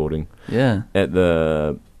of recording. Yeah. At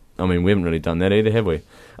the I mean, we haven't really done that either, have we?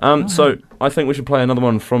 So I think we should play another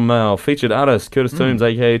one from our featured artist, Curtis Toombs,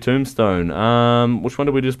 aka Tombstone. Which one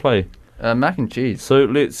did we just play? Mac and Cheese. So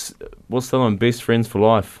what's the one? Best Friends for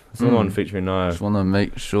Life. It's another one featuring Nio. Just want to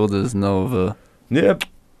make sure there's no other... Yep.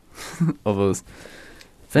 of those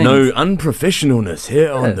things. No unprofessionalness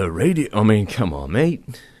here on the radio. I mean, come on, mate.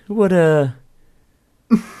 What I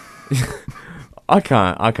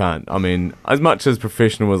can't. I mean, as much as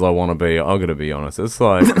professional as I want to be, I got to be honest. It's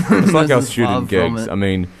like our student gigs. I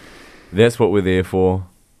mean, that's what we're there for.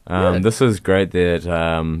 This is great that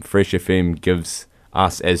Fresh FM gives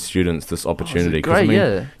us as students this opportunity. Great,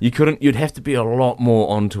 you'd have to be a lot more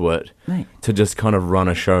onto it to just kind of run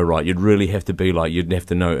a show right. You'd really have to be like, you'd have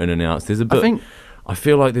to know in and outs. I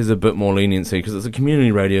feel like there's a bit more leniency because it's a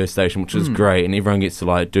community radio station, which is great, and everyone gets to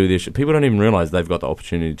like do their shit. People don't even realise they've got the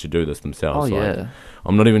opportunity to do this themselves.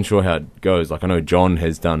 I'm not even sure how it goes. Like, I know John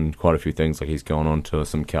has done quite a few things. Like, he's gone on to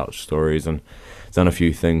some couch stories and done a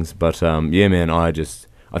few things. But yeah, man, I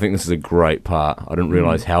think this is a great part. I didn't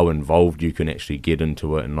realise how involved you can actually get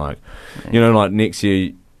into it. And like, like next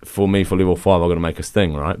year for me for level 5, I've got to make a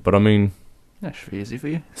sting, right? But I mean, that should be easy for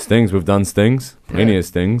you. Stings, we've done stings, plenty of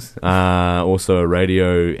stings. Also a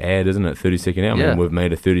radio ad, isn't it? 30-second ad. I mean, we've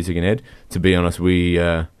made a 30-second ad. To be honest,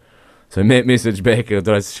 so Matt messaged back, did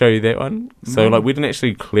I show you that one? So like, we didn't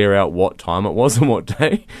actually clear out what time it was and what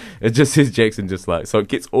day. It just says Jackson just like, so it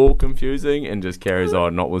gets all confusing and just carries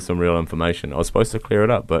on, not with some real information. I was supposed to clear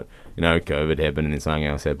it up, but COVID happened and then something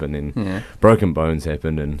else happened and broken bones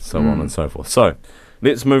happened and so on and so forth. So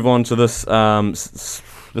let's move on to this.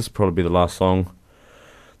 This will probably be the last song.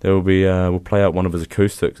 There will be we'll play out one of his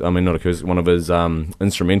acoustics. I mean, not acoustic, one of his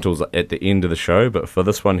instrumentals at the end of the show. But for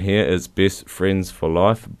this one here is "Best Friends for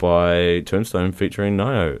Life" by Tombstone featuring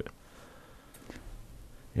Nio.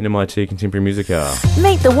 NMIT Contemporary Music Hour.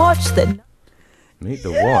 Meet the watch then. Meet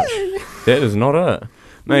the watch. That is not it,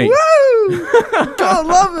 mate. Woo! God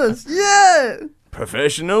love us, yeah.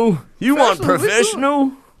 Professional. You want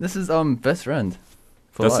professional? This is Best Friend.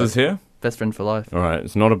 This is here. Best Friend for Life. All right,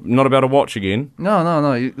 it's not about a watch again.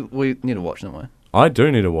 No. We need a watch, don't we? I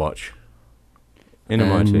do need a watch.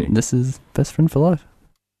 NMIT. And this is Best Friend for Life.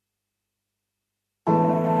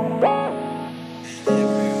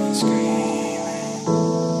 Everyone's screaming.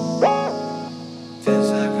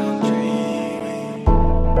 Feels like I'm dreaming.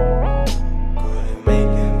 Couldn't make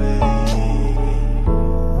them believe me.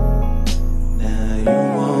 Now you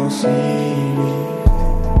won't see me.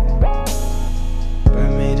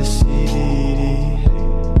 Burn me to CD.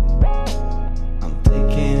 I'm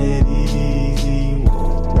taking it easy.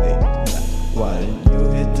 Wait, why didn't you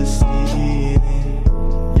hit the ceiling?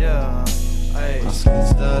 Yeah, ayy. My skin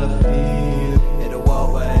started peeling. Hit the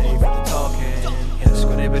walkway for the talking. Hit the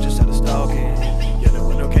squid, bitches started stalking. Yeah, the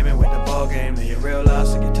window came in with the ball game. Then you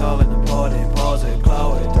realize to get tall and important. Pause it,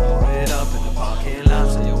 claw it, throw it up in the parking lot.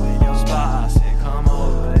 So you're in your spot. I said, come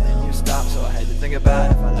over, and you stop. So I had to think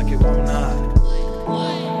about if I like it or not.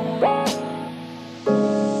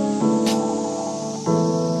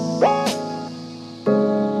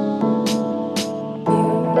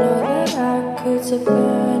 To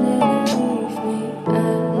burn it and leave me. I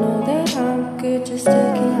know that I'm good, just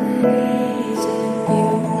taking it easy. You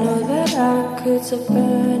know that I'm good to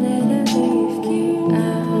burn it and leave me. I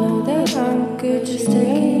know that I'm good, just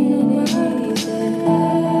taking it easy.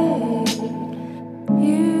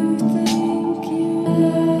 You think you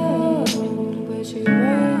know, but you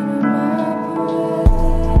rain on my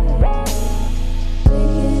parade.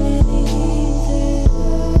 Taking it easy,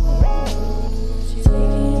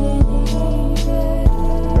 taking it easy.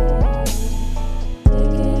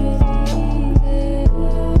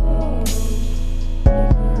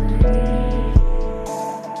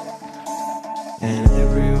 And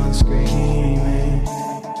everyone's screaming.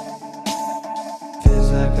 Feels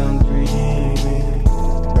like I'm dreaming.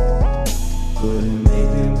 Couldn't make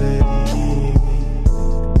them believe me.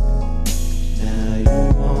 Now you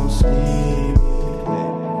won't see me.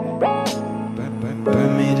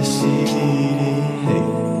 Burn me to CD. Hey,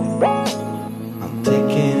 I'm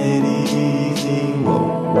taking it easy.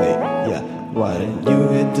 Whoa, wait, yeah. Why didn't you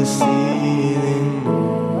hit the ceiling?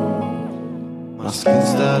 My skin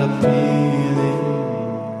started peeling.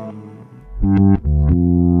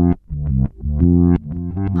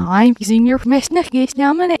 I'm using your permission case now.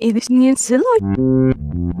 I'm gonna listen in silo.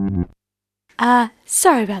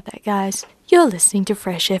 Sorry about that, guys. You're listening to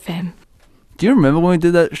Fresh FM. Do you remember when we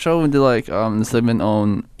did that show and did like the segment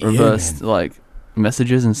on reversed like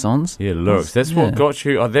messages and songs? Yeah, lyrics. That's what got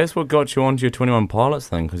you. That's what got you onto your 21 Pilots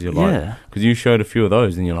thing, because you're like, because you showed a few of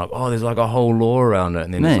those, and you're like, oh, there's like a whole lore around it,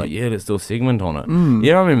 and then it's like, yeah, let's do a segment on it.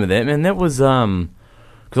 Yeah, I remember that, man. That was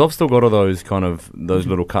Because I've still got all those those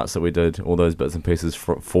little cuts that we did, all those bits and pieces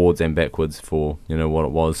forwards and backwards for what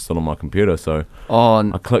it was still on my computer. So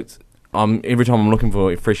I clicked. Every time I'm looking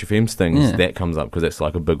for Fresh FM's things, that comes up because that's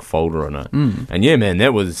like a big folder in it. And yeah, man,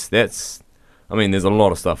 that's. I mean, there's a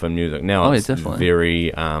lot of stuff in music now. It's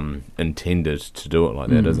very intended to do it like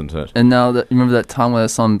that, isn't it? And now you remember that time where I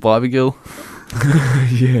sung Barbie Girl?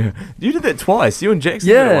 Yeah, you did that twice. You and Jackson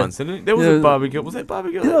did it once. That was a Barbie Girl. Was that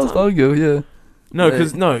Barbie Girl? Yeah, that was Barbie Girl. Yeah. No,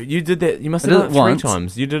 because you did that. You must have done it 3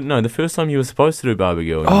 times. You did the first time you were supposed to do Barbie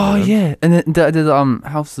Girl. Oh yeah, and then I did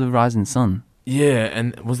House of the Rising Sun. Yeah,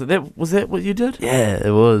 and was that what you did? Yeah,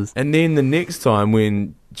 it was. And then the next time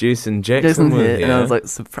when Jess and Jackson were here, and I was like,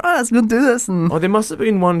 surprise, we're gonna do this. And there must have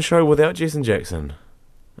been one show without Jess and Jackson.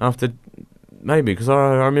 Maybe, because I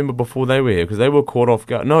remember before they were here, because they were caught off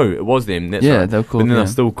guard. No, it was them. That's right. They were caught. But then they're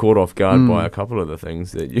still caught off guard by a couple of the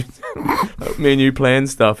things that you, me and you plan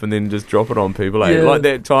stuff and then just drop it on people. Like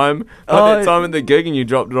that time, that time at the gig, and you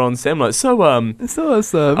dropped it on Sam. Like, are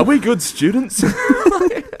we good students?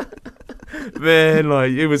 Man,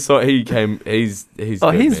 like he was he's good,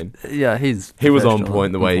 man. Yeah, he was on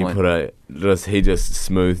point the way he put it. He just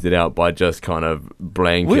smoothed it out by just kind of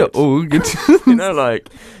blanket. We are all good. Like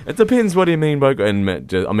it depends what do you mean by good.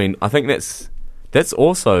 And I mean, I think that's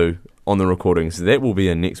also on the recording, so that will be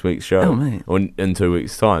in next week's show. Oh, man. Or in 2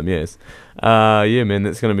 weeks' time. Yes. Yeah, man,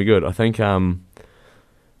 that's going to be good. I think.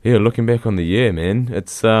 Looking back on the year, man,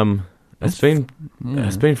 it's been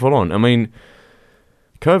full on. I mean,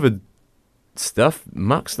 COVID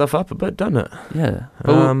mucked stuff up a bit, doesn't it? Yeah,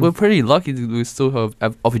 but we're pretty lucky that we still have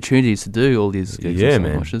opportunities to do all these gigs. Yeah,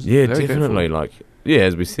 man. Yeah, definitely. Grateful.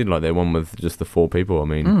 As we said, like that one with just the 4 people. I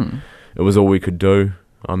mean, it was all we could do.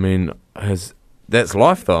 I mean, that's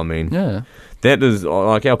life, though. I mean, that is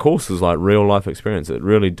like our course is like real life experience. It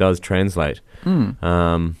really does translate. I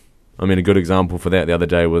mean, a good example for that the other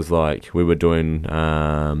day was like we were doing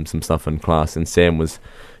some stuff in class, and Sam was,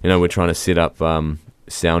 we're trying to set up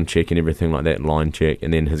sound check and everything like that, line check,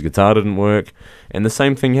 and then his guitar didn't work, and the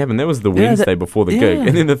same thing happened. That was the Wednesday before the gig,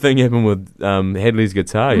 and then the thing happened with Hadley's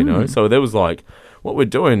guitar, so that was like what we're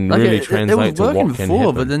doing really translates to what can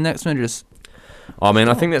happen. But the next one just I mean,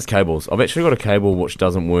 I think that's cables. I've actually got a cable which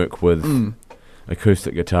doesn't work with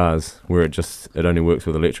acoustic guitars, where it only works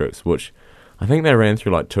with electrics, which I think they ran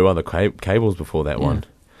through like 2 other cables before that one.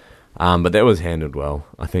 But that was handled well.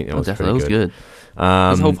 I think that was pretty good. That was good.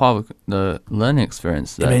 It's a whole part of the learning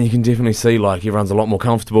experience. I mean, you can definitely see like everyone's a lot more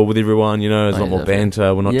comfortable with everyone, there's a lot more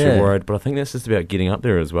banter, we're not too worried, but I think that's just about getting up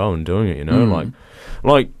there as well and doing it,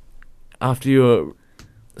 like after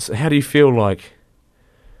so how do you feel like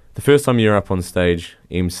the first time you're up on stage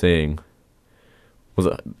emceeing? Was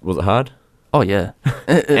it hard? Oh yeah.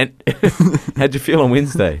 And how'd you feel on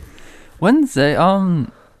Wednesday?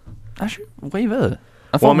 Actually way better.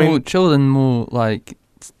 I thought more chilled and more like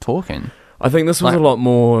talking. I think this was a lot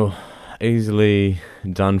more easily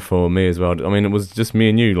done for me as well. I mean, it was just me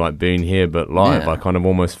and you, like, being here, but live. I kind of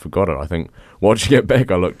almost forgot it. I think watching it back,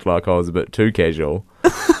 I looked like I was a bit too casual.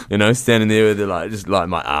 Standing there with, just, like,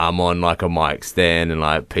 my arm on, like, a mic stand and,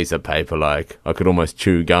 like, a piece of paper. Like, I could almost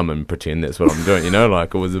chew gum and pretend that's what I'm doing,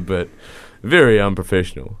 Like, it was a bit very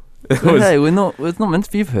unprofessional. Hey, we're not meant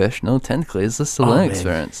to be professional. Technically, it's just a learning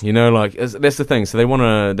experience. That's the thing. So they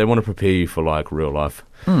want to prepare you for like real life.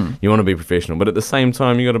 You want to be professional, but at the same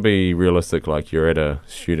time, you got to be realistic. Like you're at a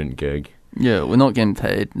student gig. Yeah, we're not getting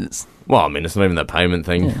paid. Well, I mean, it's not even that payment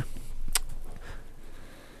thing. Yeah.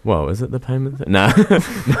 Well, is it the payment thing? Nah.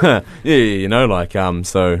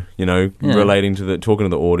 Relating to talking to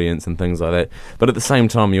the audience and things like that. But at the same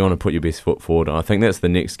time, you want to put your best foot forward. And I think that's the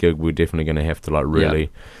next gig we're definitely going to have to like really. Yeah.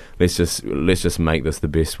 Let's just make this the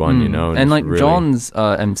best one, And like really John's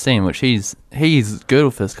MCing, which he's good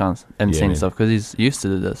with this kind of MCing stuff because he's used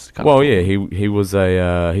to this. He was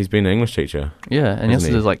he's been an English teacher. Yeah, and he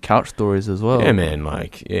also does like couch stories as well. Yeah, man,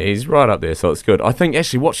 he's right up there, so it's good. I think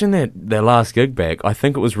actually watching their last gig back, I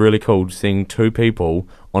think it was really cool seeing 2 people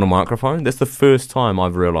on a microphone. That's the first time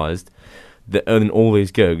I've realised that in all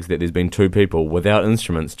these gigs that there's been 2 people without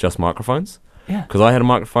instruments, just microphones. Yeah. Because I had a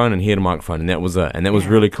microphone and he had a microphone, and that was it. And that was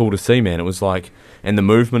really cool to see, man. It was like, and the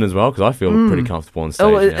movement as well, because I feel pretty comfortable on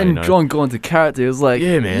stage. And John going to character, it was like,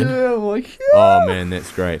 yeah, man. Yeah, like, yeah. Oh, man,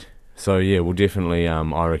 that's great. So, yeah, we'll definitely,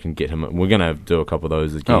 I reckon, get him. We're going to do a couple of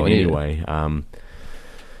those again anyway.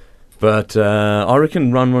 But I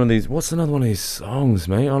reckon run one of these. What's another one of these songs,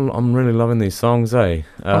 mate? I'm really loving these songs, eh?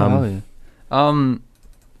 What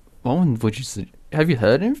one would you say? Have you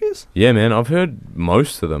heard any of these? Yeah, man, I've heard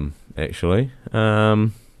most of them. Actually, we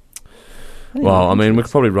could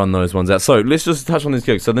probably run those ones out. So let's just touch on this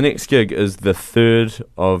gig. So the next gig is the 3rd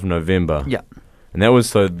of November. Yeah. And that was,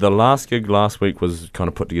 so the last gig last week was kind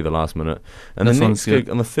of put together last minute. And This the one's next gig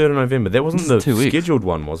on the 3rd of November, that wasn't the 2 weeks. scheduled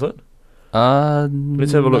one, was it?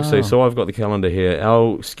 Let's have a look, see. So I've got the calendar here.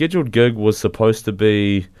 Our scheduled gig was supposed to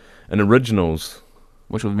be an Originals.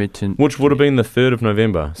 Which would have been the 3rd of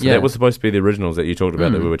November. So Yeah. that was supposed to be the Originals that you talked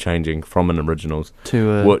about that we were changing from an Originals.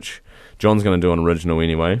 To which John's going to do an original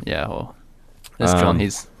anyway. Yeah, well, that's John.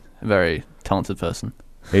 He's a very talented person.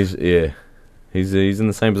 He's in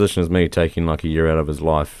the same position as me, taking like a year out of his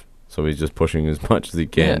life. So he's just pushing as much as he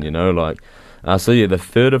can, you know, like. So yeah, the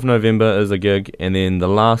 3rd of November is a gig, and then the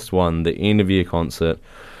last one, the end of year concert,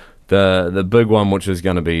 the big one, which is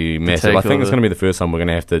going to be massive. I think it's going to be the first time we're going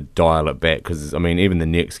to have to dial it back, because I mean, even the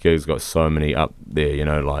next gig's got so many up there, you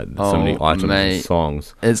know, like so many items and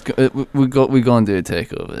songs. We're going to do a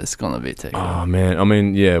takeover. It's going to be a takeover. Oh man, I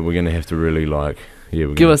mean, yeah, we're going to have to really like. Yeah,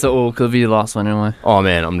 give us it all, because it'll be the last one anyway. Oh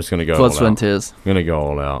man, I'm just going to go Blood, all sweat, and out. tears. I'm going to go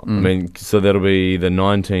all out. I mean, so that'll be the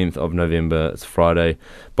 19th of November. It's Friday.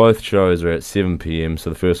 Both shows are at 7 p.m. So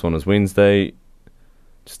the first one is Wednesday.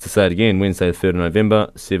 Just to say it again, Wednesday the 3rd of November,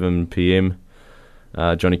 7 p.m.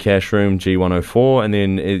 Johnny Cash Room, G104. And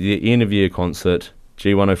then at the end of year concert,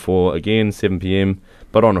 G104 again, 7 p.m.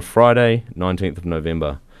 But on a Friday, 19th of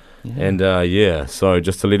November. Yeah. And so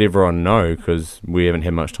just to let everyone know, because we haven't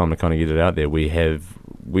had much time to kind of get it out there, we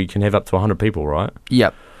can have up to 100 people, right?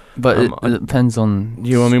 Yep. But it depends on.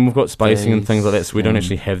 Yeah, I mean, we've got spacing and things like that, so we don't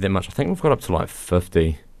actually have that much. I think we've got up to like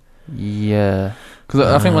 50. Yeah. Because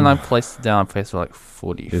I think when I placed it down, I placed it like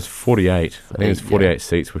 40. There's 48. I think there's 48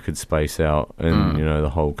 seats we could space out, and you know, the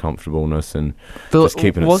whole comfortableness and just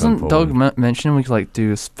keeping it simple. Wasn't Doug mentioning we could like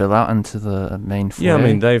do a spill out into the main foyer? Yeah, I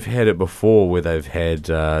mean, they've had it before where they've had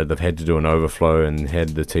to do an overflow and had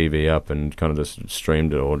the TV up and kind of just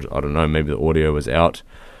streamed it, or I don't know, maybe the audio was out.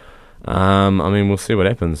 I mean, we'll see what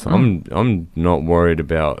happens. I'm not worried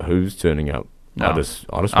about who's turning up. No. I just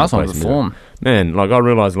want to perform. Man, like I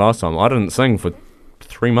realised last time, I didn't sing for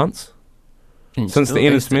 3 months since the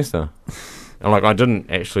end of the semester. And like I didn't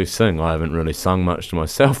actually sing. I haven't really sung much to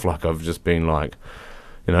myself. Like I've just been like,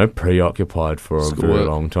 you know, preoccupied for a very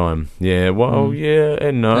long time. Yeah, well, yeah,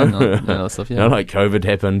 and no. And stuff, yeah. You know, like COVID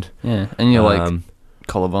happened. Yeah, and you're like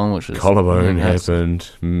collarbone, which is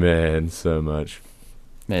happened. Man, so much.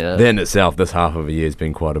 Yeah. That in itself, this half of a year has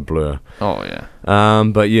been quite a blur. Oh yeah.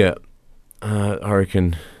 But yeah, I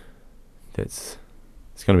reckon it's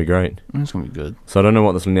going to be great. It's going to be good. So I don't know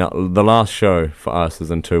what the last show for us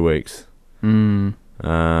is in 2 weeks.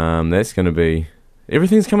 That's going to be,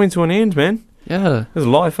 everything's coming to an end, man. Yeah. There's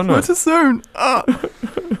life, isn't it? It's soon.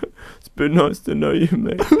 It's been nice to know you,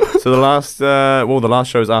 mate. So the last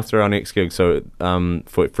show is after our next gig. So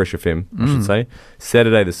for Fresh FM, I should say,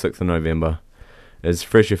 Saturday the 6th of November is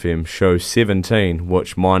Fresh FM show 17,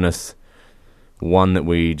 which minus one that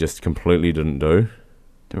we just completely didn't do.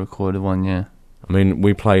 The recorded one, yeah. I mean,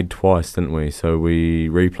 we played twice, didn't we? So we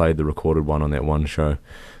replayed the recorded one on that one show.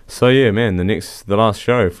 So yeah, man, the last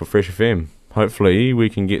show for Fresh FM. Hopefully we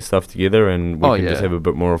can get stuff together and we can just have a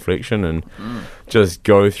bit more reflection and just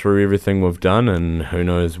go through everything we've done, and who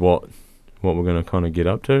knows what we're going to kind of get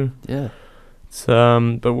up to. Yeah.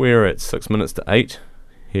 But we're at 6 minutes to 8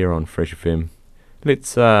 here on Fresh FM.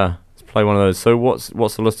 Let's play one of those. So what's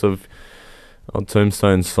the list of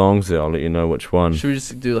Tombstone songs there? I'll let you know which one. Should we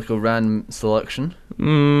just do like a random selection?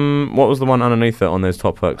 What was the one underneath it on those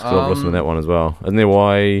top picks? Because I've listened to that one as well. Isn't there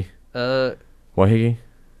Waiheke?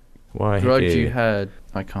 Grudge You Had.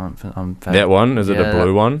 I can't. That one? Is it the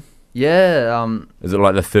blue one? Yeah. Is it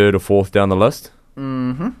like the third or fourth down the list?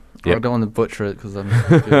 Mm-hmm. Yep. I don't want to butcher it because I'm.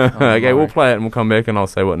 Okay, we'll play it and we'll come back and I'll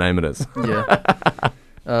say what name it is. Yeah.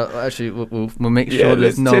 Actually, we'll make sure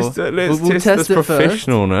there's no. Let's test this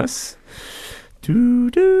professionalness.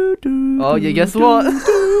 Oh yeah, guess what?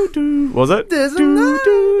 Was it? There's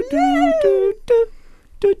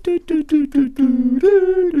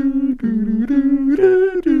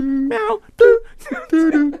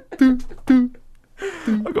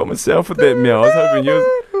I got myself with that meow. I was hoping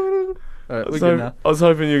you was... Alright, I was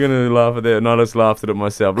hoping you were going to laugh at that, and I just laughed at it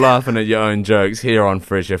myself. Laughing at your own jokes here on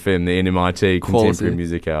Fresh FM, the NMIT Contemporary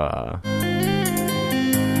Music Hour.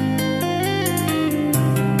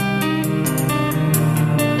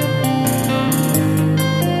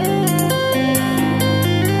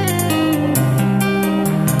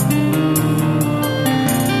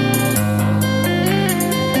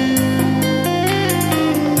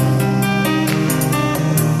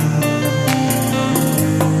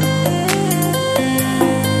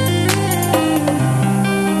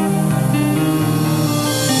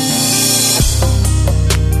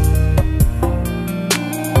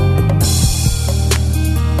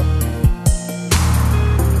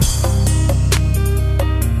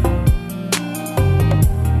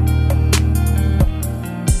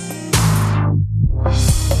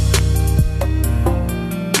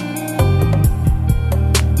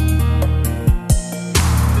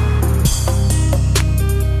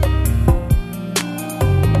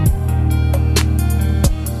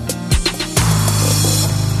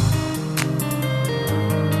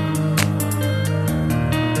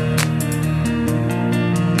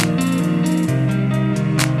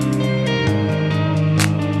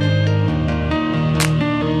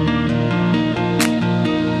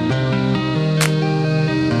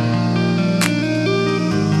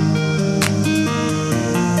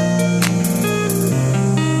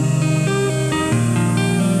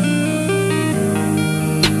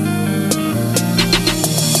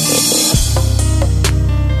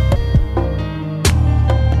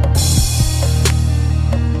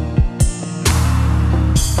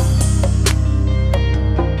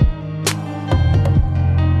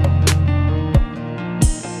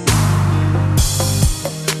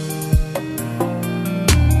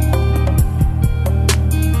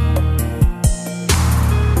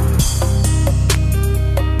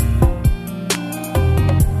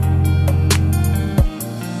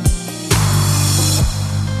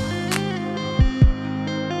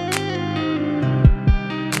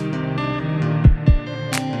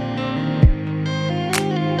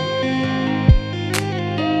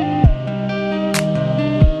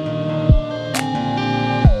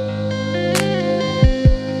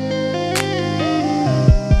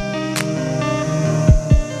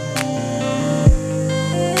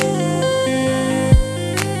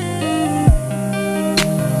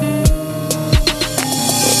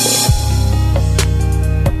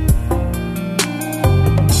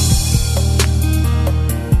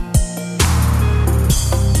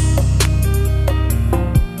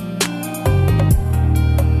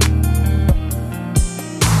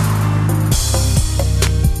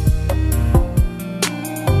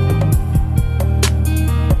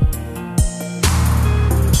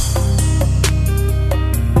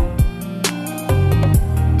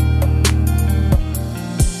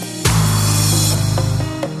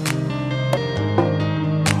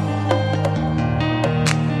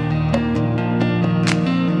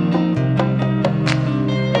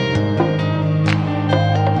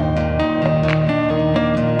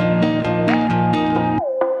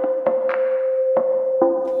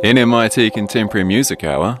 NMIT Contemporary Music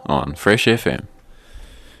Hour on Fresh FM.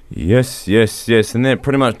 Yes, and that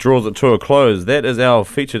pretty much draws it to a close. That is our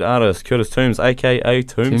featured artist, Curtis Toombs, a.k.a.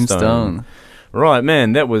 Tombstone. Right,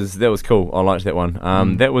 man, that was cool. I liked that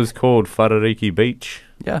one. That was called Wharariki Beach.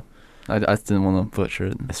 Yeah, I didn't want to butcher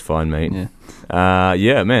it. That's fine, mate. Yeah.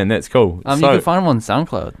 Yeah, man, that's cool. You can find him on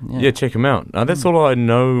SoundCloud. Yeah, check him out. That's all I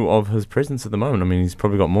know of his presence at the moment. I mean, he's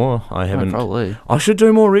probably got more. I haven't. Probably. I should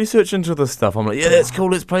do more research into this stuff. I'm like, yeah, that's cool.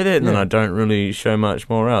 Let's play that, and then I don't really show much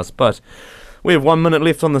more else. But we have 1 minute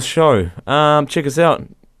left on the show. Check us out.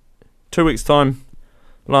 2 weeks time.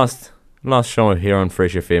 Last show here on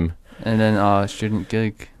Fresh FM. And then student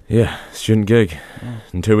gig. Yeah, student gig.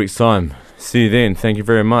 In 2 weeks time. See you then. Thank you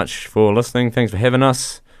very much for listening. Thanks for having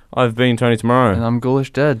us. I've been Tony Tomorrow. And I'm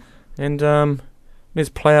Ghoulish Dad. And let's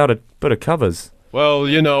play out a bit of covers. Well,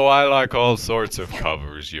 you know, I like all sorts of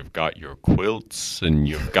covers. You've got your quilts and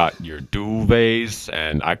you've got your duvets,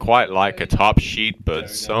 and I quite like a top sheet, but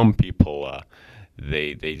some people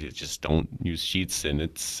they just don't use sheets, and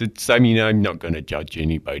it's I mean, I'm not going to judge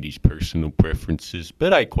anybody's personal preferences,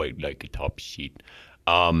 but I quite like a top sheet.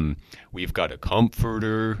 We've got a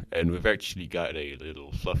comforter, and we've actually got a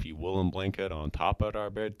little fluffy woolen blanket on top of our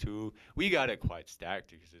bed too. We got it quite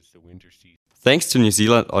stacked because it's the winter season. Thanks to New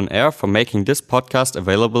Zealand On Air for making this podcast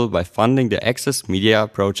available by funding the Access Media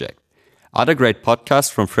project. Other great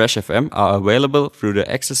podcasts from Fresh FM are available through the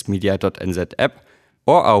accessmedia.nz app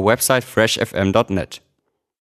or our website freshfm.net.